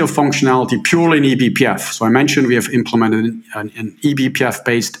variety of functionality purely in eBPF. So I mentioned we have implemented an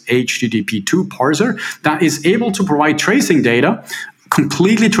eBPF-based HTTP2 parser that is able to provide tracing data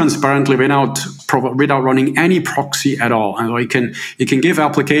completely transparently without running any proxy at all. And it can give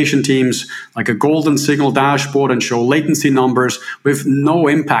application teams like a golden signal dashboard and show latency numbers with no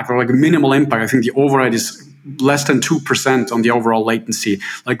impact, or like minimal impact. I think the overhead is less than 2% on the overall latency,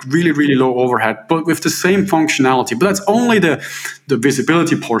 like really, really low overhead, but with the same functionality. But that's only the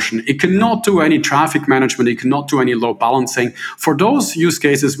visibility portion. It cannot do any traffic management. It cannot do any load balancing. For those use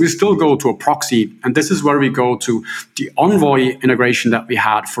cases, we still go to a proxy. And this is where we go to the Envoy integration that we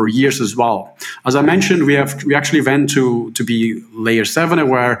had for years as well. As I mentioned, we actually went to be layer 7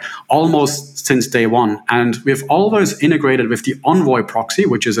 aware almost since day one. And we've always integrated with the Envoy proxy,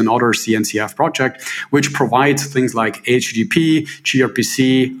 which is another CNCF project, which provides things like HTTP,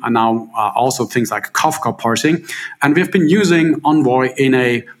 gRPC, and now also things like Kafka parsing. And we've been using Envoy in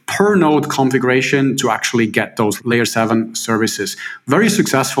a per node configuration to actually get those layer 7 services very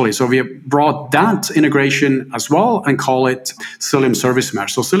successfully. So we have brought that integration as well and call it Cilium Service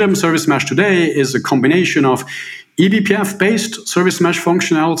Mesh. So Cilium Service Mesh today is a combination of eBPF-based service mesh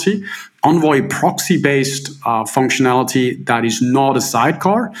functionality, Envoy proxy-based functionality that is not a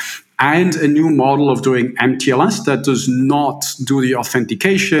sidecar, and a new model of doing MTLS that does not do the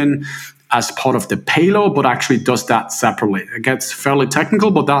authentication as part of the payload, but actually does that separately. It gets fairly technical,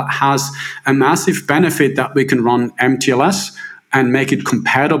 but that has a massive benefit that we can run MTLS and make it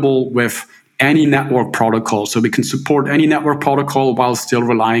compatible with any network protocol. So we can support any network protocol while still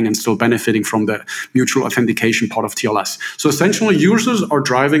relying and still benefiting from the mutual authentication part of TLS. So essentially, users are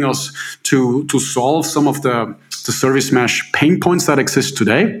driving us to solve some of the service mesh pain points that exist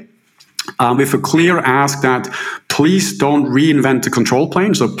today. With a clear ask that please don't reinvent the control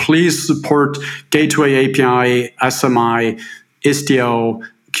plane. So please support Gateway API, SMI, Istio,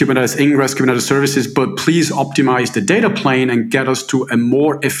 Kubernetes Ingress, Kubernetes services, but please optimize the data plane and get us to a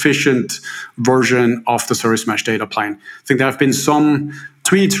more efficient version of the service mesh data plane. I think there have been some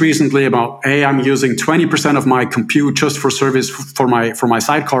tweets recently about, hey, I'm using 20% of my compute just for service for my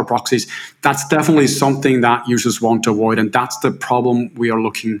sidecar proxies. That's definitely something that users want to avoid, and that's the problem we are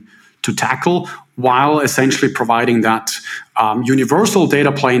looking to tackle, while essentially providing that universal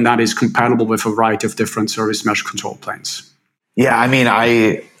data plane that is compatible with a variety of different service mesh control planes. Yeah, I mean,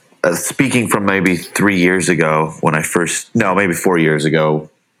 speaking from maybe 3 years ago maybe 4 years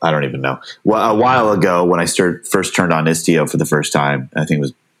ago, I don't even know. Well, a while ago when I first turned on Istio for the first time, I think it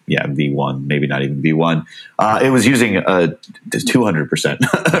was V1, maybe not even V1. It was using 200%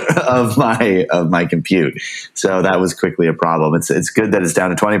 of my compute, so that was quickly a problem. It's good that it's down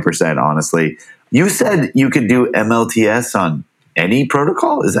to 20%. Honestly, you said you could do MLTS on any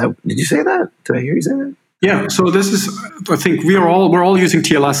protocol. Did you say that? Did I hear you say that? Yeah, so this is, I think we're all using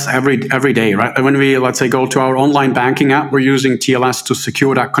TLS every day, right? When we, let's say, go to our online banking app, we're using TLS to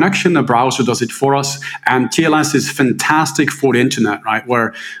secure that connection. The browser does it for us, and TLS is fantastic for the internet, right?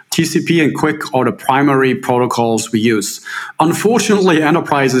 Where TCP and QUIC are the primary protocols we use. Unfortunately,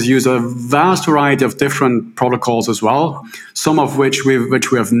 enterprises use a vast variety of different protocols as well, some of which we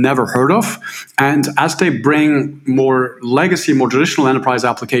have never heard of. And as they bring more legacy, more traditional enterprise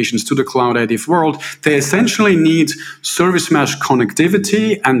applications to the cloud-native world, they essentially need service mesh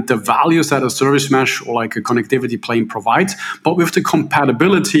connectivity and the values that a service mesh or like a connectivity plane provides, but with the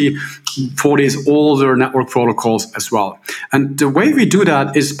compatibility for these older network protocols as well. And the way we do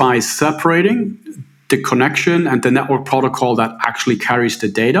that is by separating the connection and the network protocol that actually carries the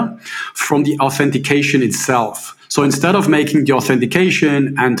data from the authentication itself. So instead of making the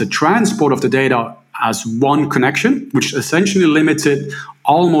authentication and the transport of the data as one connection, which essentially limits it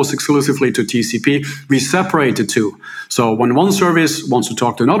almost exclusively to TCP, we separate the two. So when one service wants to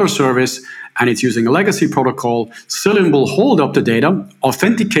talk to another service and it's using a legacy protocol, Cilium will hold up the data,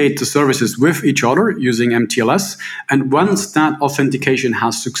 authenticate the services with each other using MTLS, and once that authentication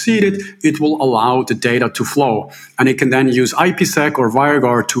has succeeded, it will allow the data to flow. And it can then use IPsec or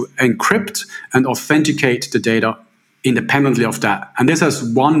WireGuard to encrypt and authenticate the data independently of that. And this has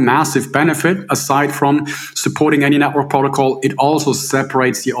one massive benefit. Aside from supporting any network protocol, it also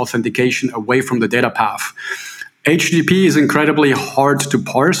separates the authentication away from the data path. HTTP is incredibly hard to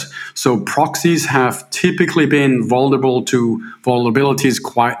parse, so proxies have typically been vulnerable to vulnerabilities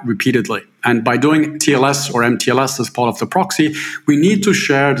quite repeatedly. And by doing TLS or MTLS as part of the proxy, we need to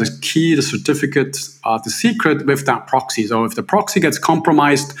share the key, the certificate, the secret with that proxy. So if the proxy gets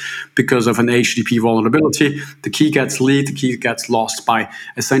compromised because of an HTTP vulnerability, the key gets leaked, the key gets lost. By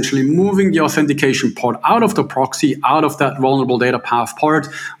essentially moving the authentication part out of the proxy, out of that vulnerable data path part,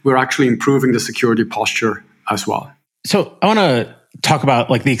 we're actually improving the security posture as well. So I want to talk about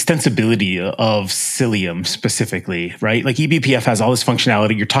like the extensibility of Cilium specifically, right? Like eBPF has all this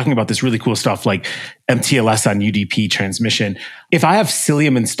functionality. You're talking about this really cool stuff like MTLS on UDP transmission. If I have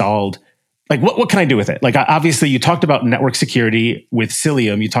Cilium installed, like what can I do with it? Like obviously you talked about network security with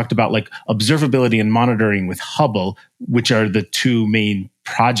Cilium. You talked about like observability and monitoring with Hubble, which are the two main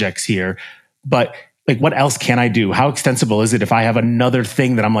projects here. But like, what else can I do? How extensible is it if I have another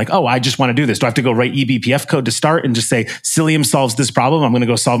thing that I'm like, oh, I just want to do this? Do I have to go write eBPF code to start and just say, Cilium solves this problem, I'm going to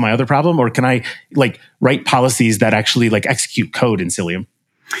go solve my other problem? Or can I like write policies that actually like execute code in Cilium?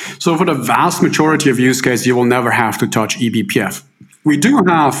 So for the vast majority of use cases, you will never have to touch eBPF. We do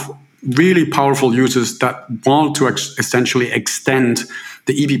have really powerful users that want to essentially extend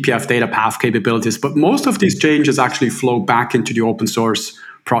the eBPF data path capabilities, but most of these changes actually flow back into the open source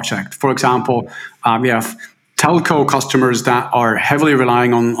project. For example, we have telco customers that are heavily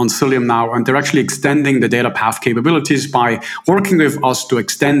relying on Cilium now, and they're actually extending the data path capabilities by working with us to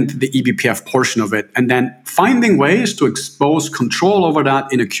extend the eBPF portion of it, and then finding ways to expose control over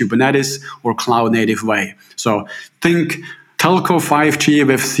that in a Kubernetes or cloud native way. So think telco 5G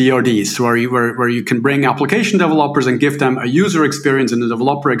with CRDs, where you can bring application developers and give them a user experience and a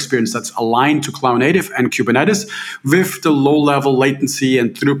developer experience that's aligned to cloud native and Kubernetes with the low-level latency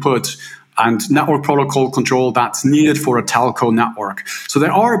and throughput and network protocol control that's needed for a telco network. So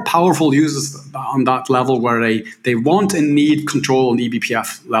there are powerful users on that level where they want and need control on the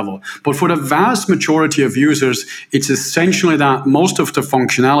eBPF level. But for the vast majority of users, it's essentially that most of the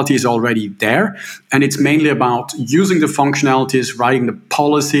functionality is already there. And it's mainly about using the functionalities, writing the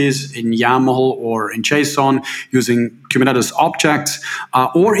policies in YAML or in JSON, using Kubernetes objects,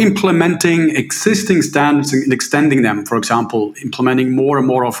 or implementing existing standards and extending them. For example, implementing more and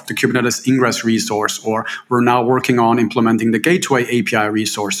more of the Kubernetes ingress resource, or we're now working on implementing the gateway API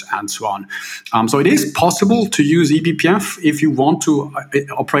resource, and so on. So it is possible to use eBPF if you want to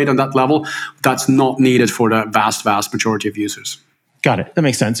operate on that level. That's not needed for the vast majority of users. Got it. That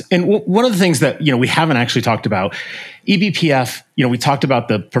makes sense. And one of the things that, we haven't actually talked about, eBPF, we talked about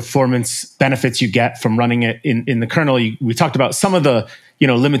the performance benefits you get from running it in the kernel. We talked about some of the,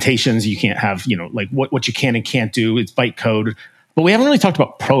 limitations you can't have, like what you can and can't do. It's bytecode. But we haven't really talked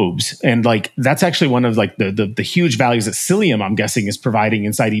about probes. And like, that's actually one of like the huge values that Cilium, I'm guessing, is providing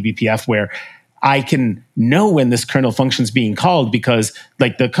inside eBPF, where I can know when this kernel function is being called because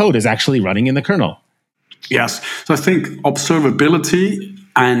like the code is actually running in the kernel. Yes. So I think observability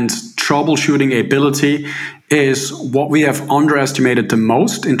and troubleshooting ability is what we have underestimated the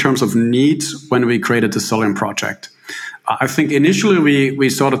most in terms of needs when we created the Cilium project. I think initially we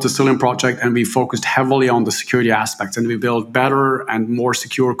started the Cilium project and we focused heavily on the security aspects, and we built better and more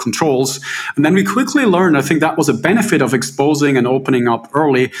secure controls. And then we quickly learned, I think that was a benefit of exposing and opening up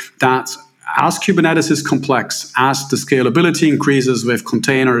early, that as Kubernetes is complex, as the scalability increases with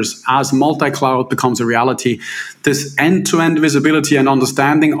containers, as multi-cloud becomes a reality, this end-to-end visibility and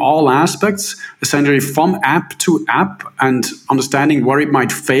understanding all aspects, essentially from app to app, and understanding where it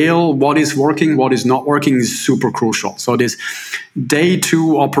might fail, what is working, what is not working, is super crucial. So this day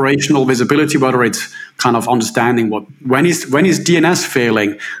two operational visibility, whether it's kind of understanding when is DNS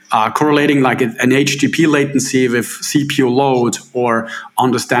failing, correlating like an HTTP latency with CPU load, or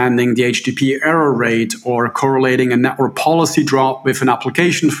understanding the HTTP error rate, or correlating a network policy drop with an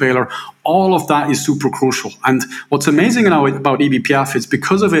application failure. All of that is super crucial. And what's amazing now about eBPF is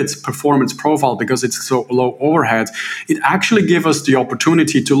because of its performance profile, because it's so low overhead, it actually gives us the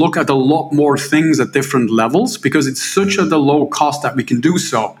opportunity to look at a lot more things at different levels, because it's such at a low cost that we can do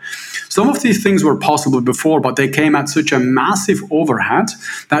so. Some of these things were possible before, but they came at such a massive overhead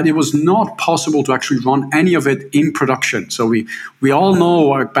that it was not possible to actually run any of it in production. So we all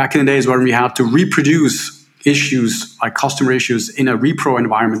know back in the days when we had to reproduce issues like customer issues in a repro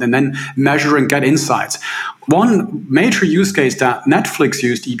environment and then measure and get insights. One major use case that Netflix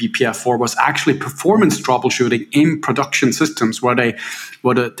used eBPF for was actually performance troubleshooting in production systems where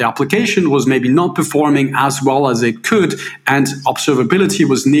the application was maybe not performing as well as it could, and observability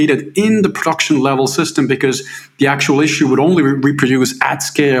was needed in the production level system because the actual issue would only reproduce at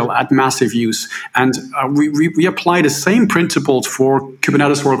scale, at massive use. And we apply the same principles for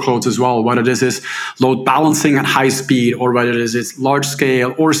Kubernetes workloads as well, whether this is load balancing at high speed, or whether this is large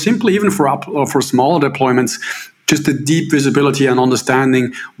scale, or simply even for smaller deployments, just the deep visibility and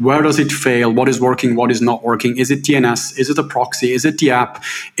understanding where does it fail, what is working, what is not working. Is it DNS? Is it a proxy? Is it the app?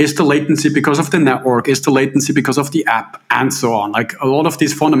 Is the latency because of the network? Is the latency because of the app? And so on. Like a lot of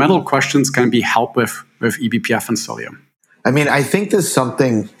these fundamental questions can be helped with eBPF and Cilium. I mean, I think there's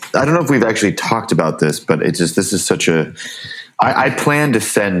something, I don't know if we've actually talked about this, but it's just, this is such a, I plan to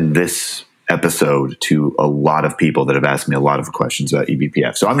send this episode to a lot of people that have asked me a lot of questions about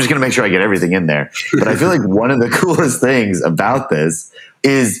eBPF. So I'm just going to make sure I get everything in there. But I feel like one of the coolest things about this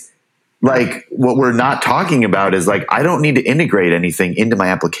is like what we're not talking about is like, I don't need to integrate anything into my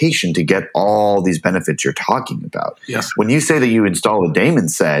application to get all these benefits you're talking about. Yes. When you say that you install a daemon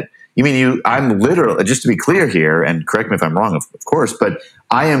set, you mean I'm literally, just to be clear here, and correct me if I'm wrong, of course, but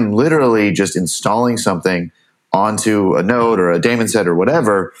I am literally just installing something onto a node or a daemon set or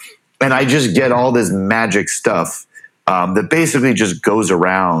whatever, and I just get all this magic stuff that basically just goes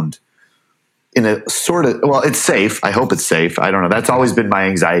around in a sort of, well, it's safe. I hope it's safe. I don't know. That's always been my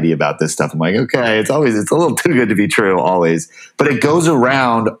anxiety about this stuff. I'm like, okay, it's a little too good to be true always. But it goes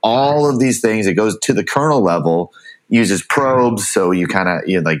around all of these things. It goes to the kernel level, uses probes. So you kind of,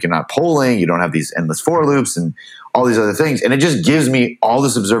 you're not polling. You don't have these endless for loops and all these other things. And it just gives me all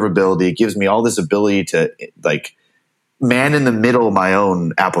this observability. It gives me all this ability to like, man in the middle of my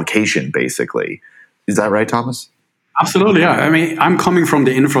own application, basically. Is that right, Thomas? Absolutely, yeah. I mean, I'm coming from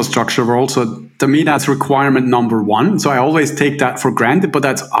the infrastructure world, so to me, that's requirement number one. So I always take that for granted, but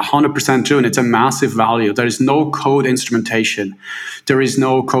that's 100% true, and it's a massive value. There is no code instrumentation. There is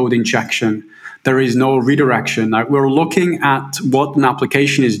no code injection. There is no redirection. Like, we're looking at what an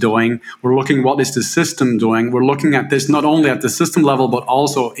application is doing. We're looking what is the system doing. We're looking at this not only at the system level, but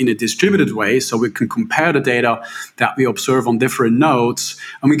also in a distributed way. So we can compare the data that we observe on different nodes.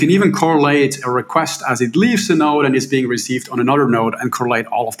 And we can even correlate a request as it leaves the node and is being received on another node and correlate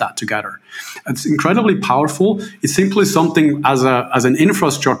all of that together. It's incredibly powerful. It's simply something as an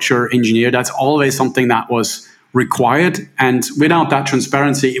infrastructure engineer, that's always something that was required, and without that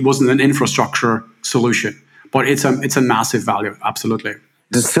transparency, it wasn't an infrastructure solution. But it's a massive value, absolutely.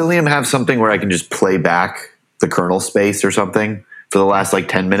 Does Cilium have something where I can just play back the kernel space or something for the last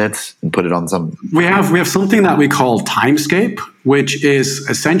 10 minutes and put it on some? We have something that we call Timescape, which is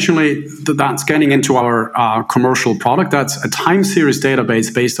essentially that's getting into our commercial product. That's a time series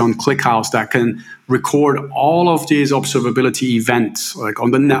database based on ClickHouse that can record all of these observability events, like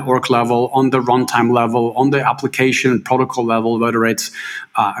on the network level, on the runtime level, on the application protocol level, whether it's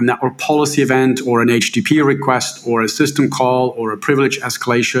a network policy event or an HTTP request or a system call or a privilege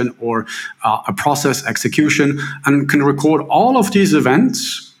escalation or a process execution, and can record all of these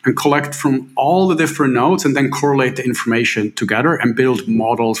events and collect from all the different nodes and then correlate the information together and build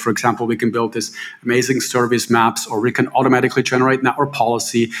models. For example, we can build this amazing service maps, or we can automatically generate network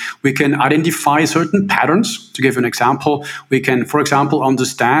policy. We can identify certain patterns. To give an example, we can, for example,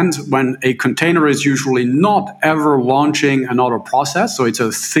 understand when a container is usually not ever launching another process. So it's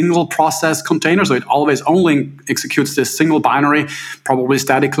a single process container. So it always only executes this single binary, probably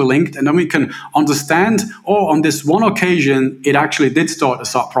statically linked. And then we can understand, on this one occasion, it actually did start a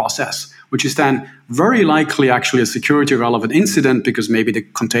sub process. which is then very likely actually a security relevant incident because maybe the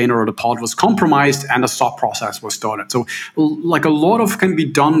container or the pod was compromised and a stop process was started. So like a lot of can be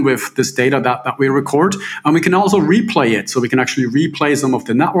done with this data that we record, and we can also replay it. So we can actually replay some of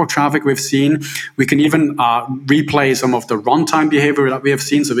the network traffic we've seen. We can even replay some of the runtime behavior that we have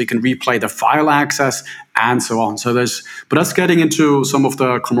seen. So we can replay the file access and so on. But that's getting into some of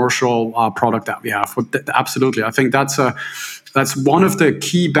the commercial product that we have. But absolutely, I think that's one of the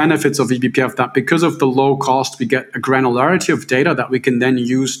key benefits of eBPF, that because of the low cost, we get a granularity of data that we can then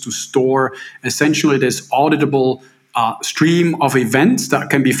use to store essentially this auditable stream of events that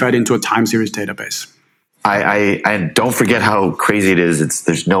can be fed into a time series database. I don't forget how crazy it is.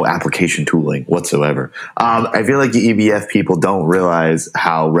 There's no application tooling whatsoever. I feel like the eBPF people don't realize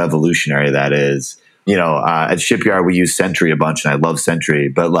how revolutionary that is. At Shipyard, we use Sentry a bunch, and I love Sentry,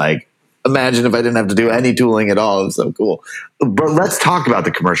 but like, imagine if I didn't have to do any tooling at all. It was so cool. But let's talk about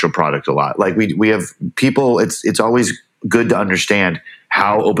the commercial product a lot. Like we have people, it's always good to understand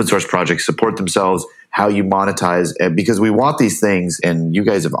how open source projects support themselves, how you monetize, because we want these things, and you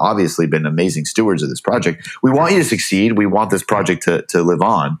guys have obviously been amazing stewards of this project. We want you to succeed. We want this project to live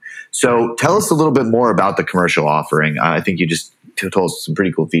on. So tell us a little bit more about the commercial offering. I think you just told us some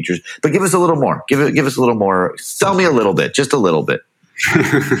pretty cool features, but give us a little more. Give us a little more. Sell me a little bit, just a little bit.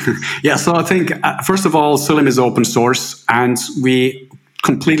 Yeah, so I think, first of all, Cilium is open source, and we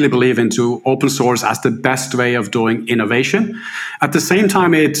completely believe into open source as the best way of doing innovation. At the same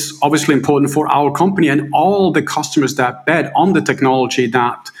time, it's obviously important for our company and all the customers that bet on the technology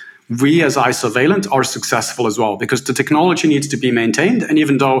that we as Isovalent are successful as well, because the technology needs to be maintained. And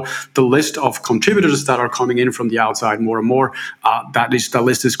even though the list of contributors that are coming in from the outside more and more, that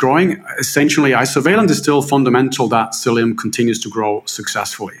list is growing, essentially Isovalent is still fundamental that Cilium continues to grow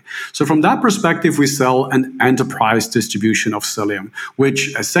successfully. So from that perspective, we sell an enterprise distribution of Cilium,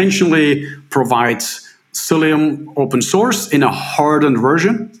 which essentially provides Cilium open source in a hardened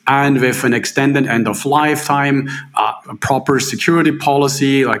version and with an extended end of lifetime, a proper security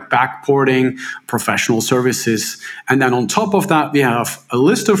policy like backporting, professional services. And then on top of that, we have a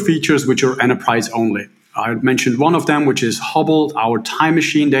list of features which are enterprise only. I mentioned one of them, which is Hubble, our time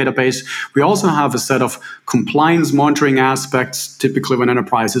machine database. We also have a set of compliance monitoring aspects. Typically, when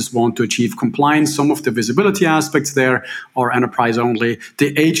enterprises want to achieve compliance, some of the visibility aspects there are enterprise only.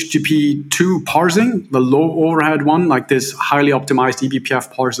 The HTTP2 parsing, the low overhead one, like this highly optimized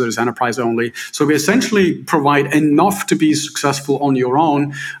eBPF parser, is enterprise only. So we essentially provide enough to be successful on your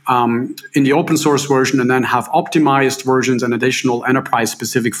own in the open source version, and then have optimized versions and additional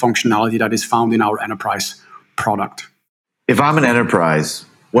enterprise-specific functionality that is found in our enterprise product. If I'm an enterprise,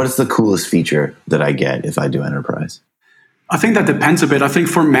 what is the coolest feature that I get if I do enterprise? I think that depends a bit. I think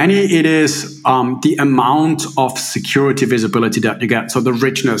for many, it is the amount of security visibility that you get. So the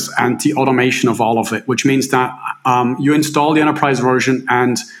richness and the automation of all of it, which means that you install the enterprise version,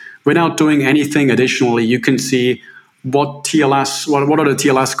 and without doing anything additionally, you can see what TLS, what are the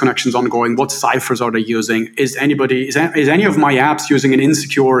TLS connections ongoing? What ciphers are they using? Is any of my apps using an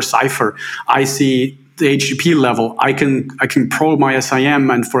insecure cipher? I see the HTTP level. I can probe my SIM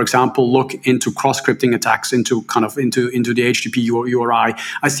and, for example, look into cross-scripting attacks into the HTTP URI.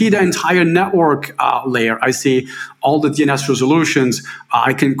 I see the entire network layer. I see all the DNS resolutions.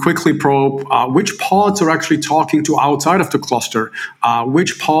 I can quickly probe which pods are actually talking to outside of the cluster,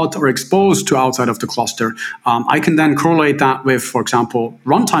 which pods are exposed to outside of the cluster. I can then correlate that with, for example,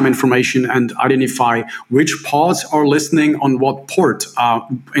 runtime information and identify which pods are listening on what port.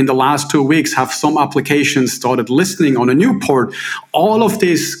 In the last 2 weeks, have some applications started listening on a new port. All of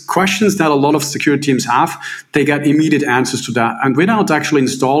these questions that a lot of security teams have, they get immediate answers to that. And without actually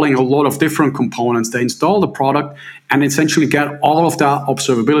installing a lot of different components, they install the product and essentially get all of that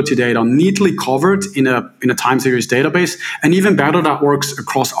observability data neatly covered in a time series database. And even better, that works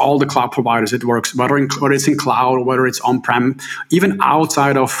across all the cloud providers. It works whether it's in cloud or whether it's on-prem, even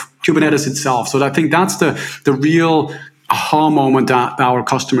outside of Kubernetes itself. So I think that's the real aha moment that our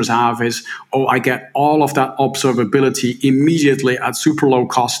customers have is, I get all of that observability immediately at super low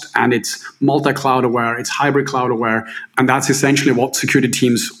cost, and it's multi-cloud aware, it's hybrid cloud aware. And that's essentially what security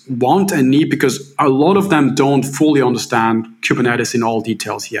teams want and need, because a lot of them don't fully understand Kubernetes in all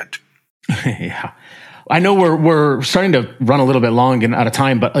details yet. Yeah. I know we're starting to run a little bit long and out of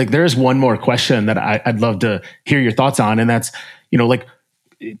time, but like there's one more question that I'd love to hear your thoughts on. And that's,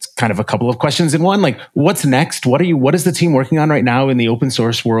 it's kind of a couple of questions in one. Like, what's next? What is the team working on right now in the open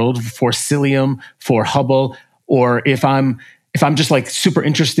source world for Cilium, for Hubble? Or if I'm just like super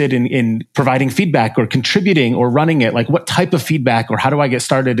interested in providing feedback or contributing or running it, like what type of feedback, or how do I get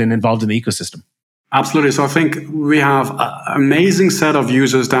started and involved in the ecosystem? Absolutely. So I think we have an amazing set of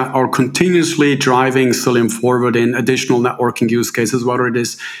users that are continuously driving Cilium forward in additional networking use cases, whether it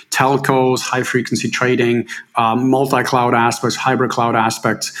is telcos, high frequency trading, multi-cloud aspects, hybrid cloud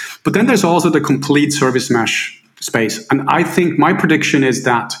aspects. But then there's also the complete service mesh space. And I think my prediction is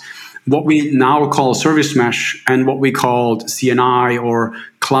that what we now call service mesh and what we called CNI or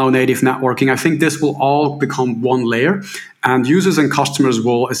cloud native networking, I think this will all become one layer. And users and customers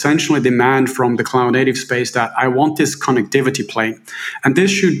will essentially demand from the cloud native space that I want this connectivity plane. And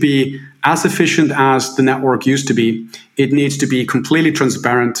this should be as efficient as the network used to be. It needs to be completely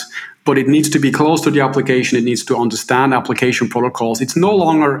transparent, but it needs to be close to the application. It needs to understand application protocols. It's no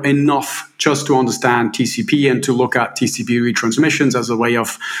longer enough just to understand TCP and to look at TCP retransmissions as a way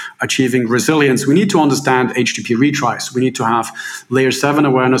of achieving resilience. We need to understand HTTP retries. We need to have layer 7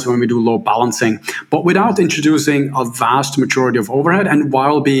 awareness when we do load balancing, but without introducing a vast majority of overhead and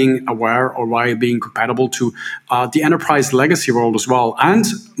while being aware or while being compatible to the enterprise legacy world as well. And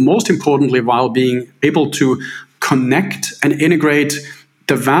most importantly, while being able to connect and integrate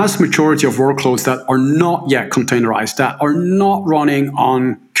the vast majority of workloads that are not yet containerized, that are not running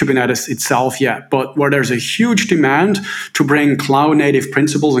on Kubernetes itself yet, but where there's a huge demand to bring cloud native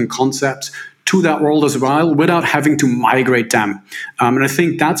principles and concepts to that world as well without having to migrate them. And I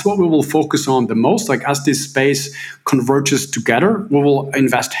think that's what we will focus on the most. Like as this space converges together, we will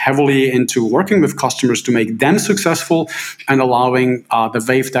invest heavily into working with customers to make them successful and allowing the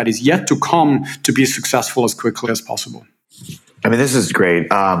wave that is yet to come to be successful as quickly as possible. I mean, this is great.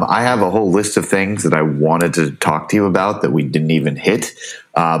 I have a whole list of things that I wanted to talk to you about that we didn't even hit,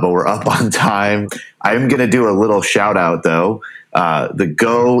 but we're up on time. I'm going to do a little shout out, though. The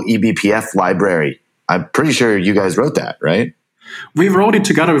Go eBPF library. I'm pretty sure you guys wrote that, right? We wrote it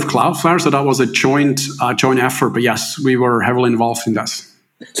together with Cloudflare, so that was a joint effort. But yes, we were heavily involved in this.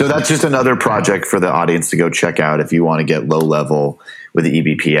 So that's just another project for the audience to go check out if you want to get low level with the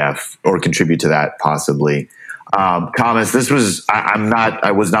eBPF or contribute to that possibly. Thomas,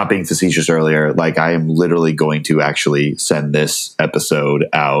 I was not being facetious earlier. Like I am literally going to actually send this episode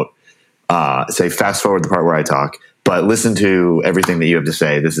out, say fast forward the part where I talk, but listen to everything that you have to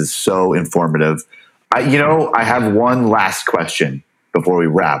say. This is so informative. I have one last question before we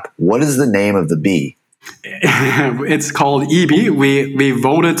wrap. What is the name of the bee? It's called EB. We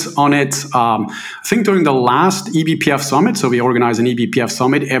voted on it, I think, during the last eBPF summit. So we organize an eBPF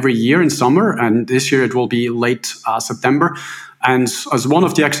summit every year in summer, and this year it will be late September. And as one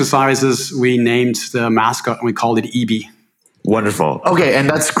of the exercises, we named the mascot and we called it EB. Wonderful. Okay, and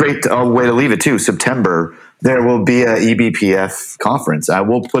that's great way to leave it too. September, there will be a eBPF conference.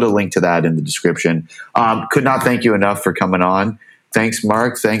 We'll put a link to that in the description. Could not thank you enough for coming on. Thanks,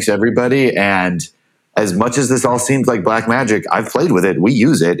 Marc. Thanks, everybody. And as much as this all seems like black magic, I've played with it. We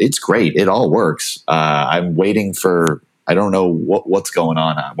use it. It's great. It all works. I'm waiting for, I don't know what's going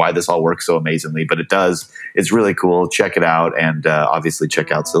on, why this all works so amazingly, but it does. It's really cool. Check it out. And obviously check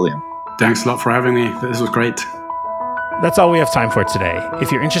out Cilium. Thanks a lot for having me. This was great. That's all we have time for today.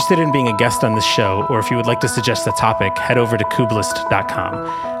 If you're interested in being a guest on this show, or if you would like to suggest a topic, head over to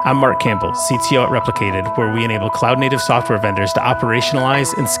Kubelist.com. I'm Marc Campbell, CTO at Replicated, where we enable cloud-native software vendors to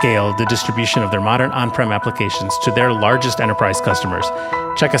operationalize and scale the distribution of their modern on-prem applications to their largest enterprise customers.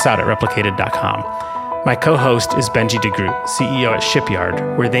 Check us out at Replicated.com. My co-host is Benjie de Groot, CEO at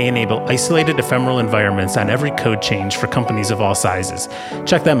Shipyard, where they enable isolated ephemeral environments on every code change for companies of all sizes.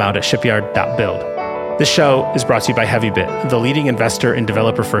 Check them out at shipyard.build. This show is brought to you by HeavyBit, the leading investor in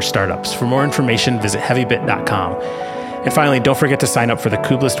developer-first startups. For more information, visit heavybit.com. And finally, don't forget to sign up for the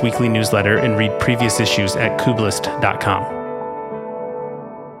Kubelist weekly newsletter and read previous issues at kubelist.com.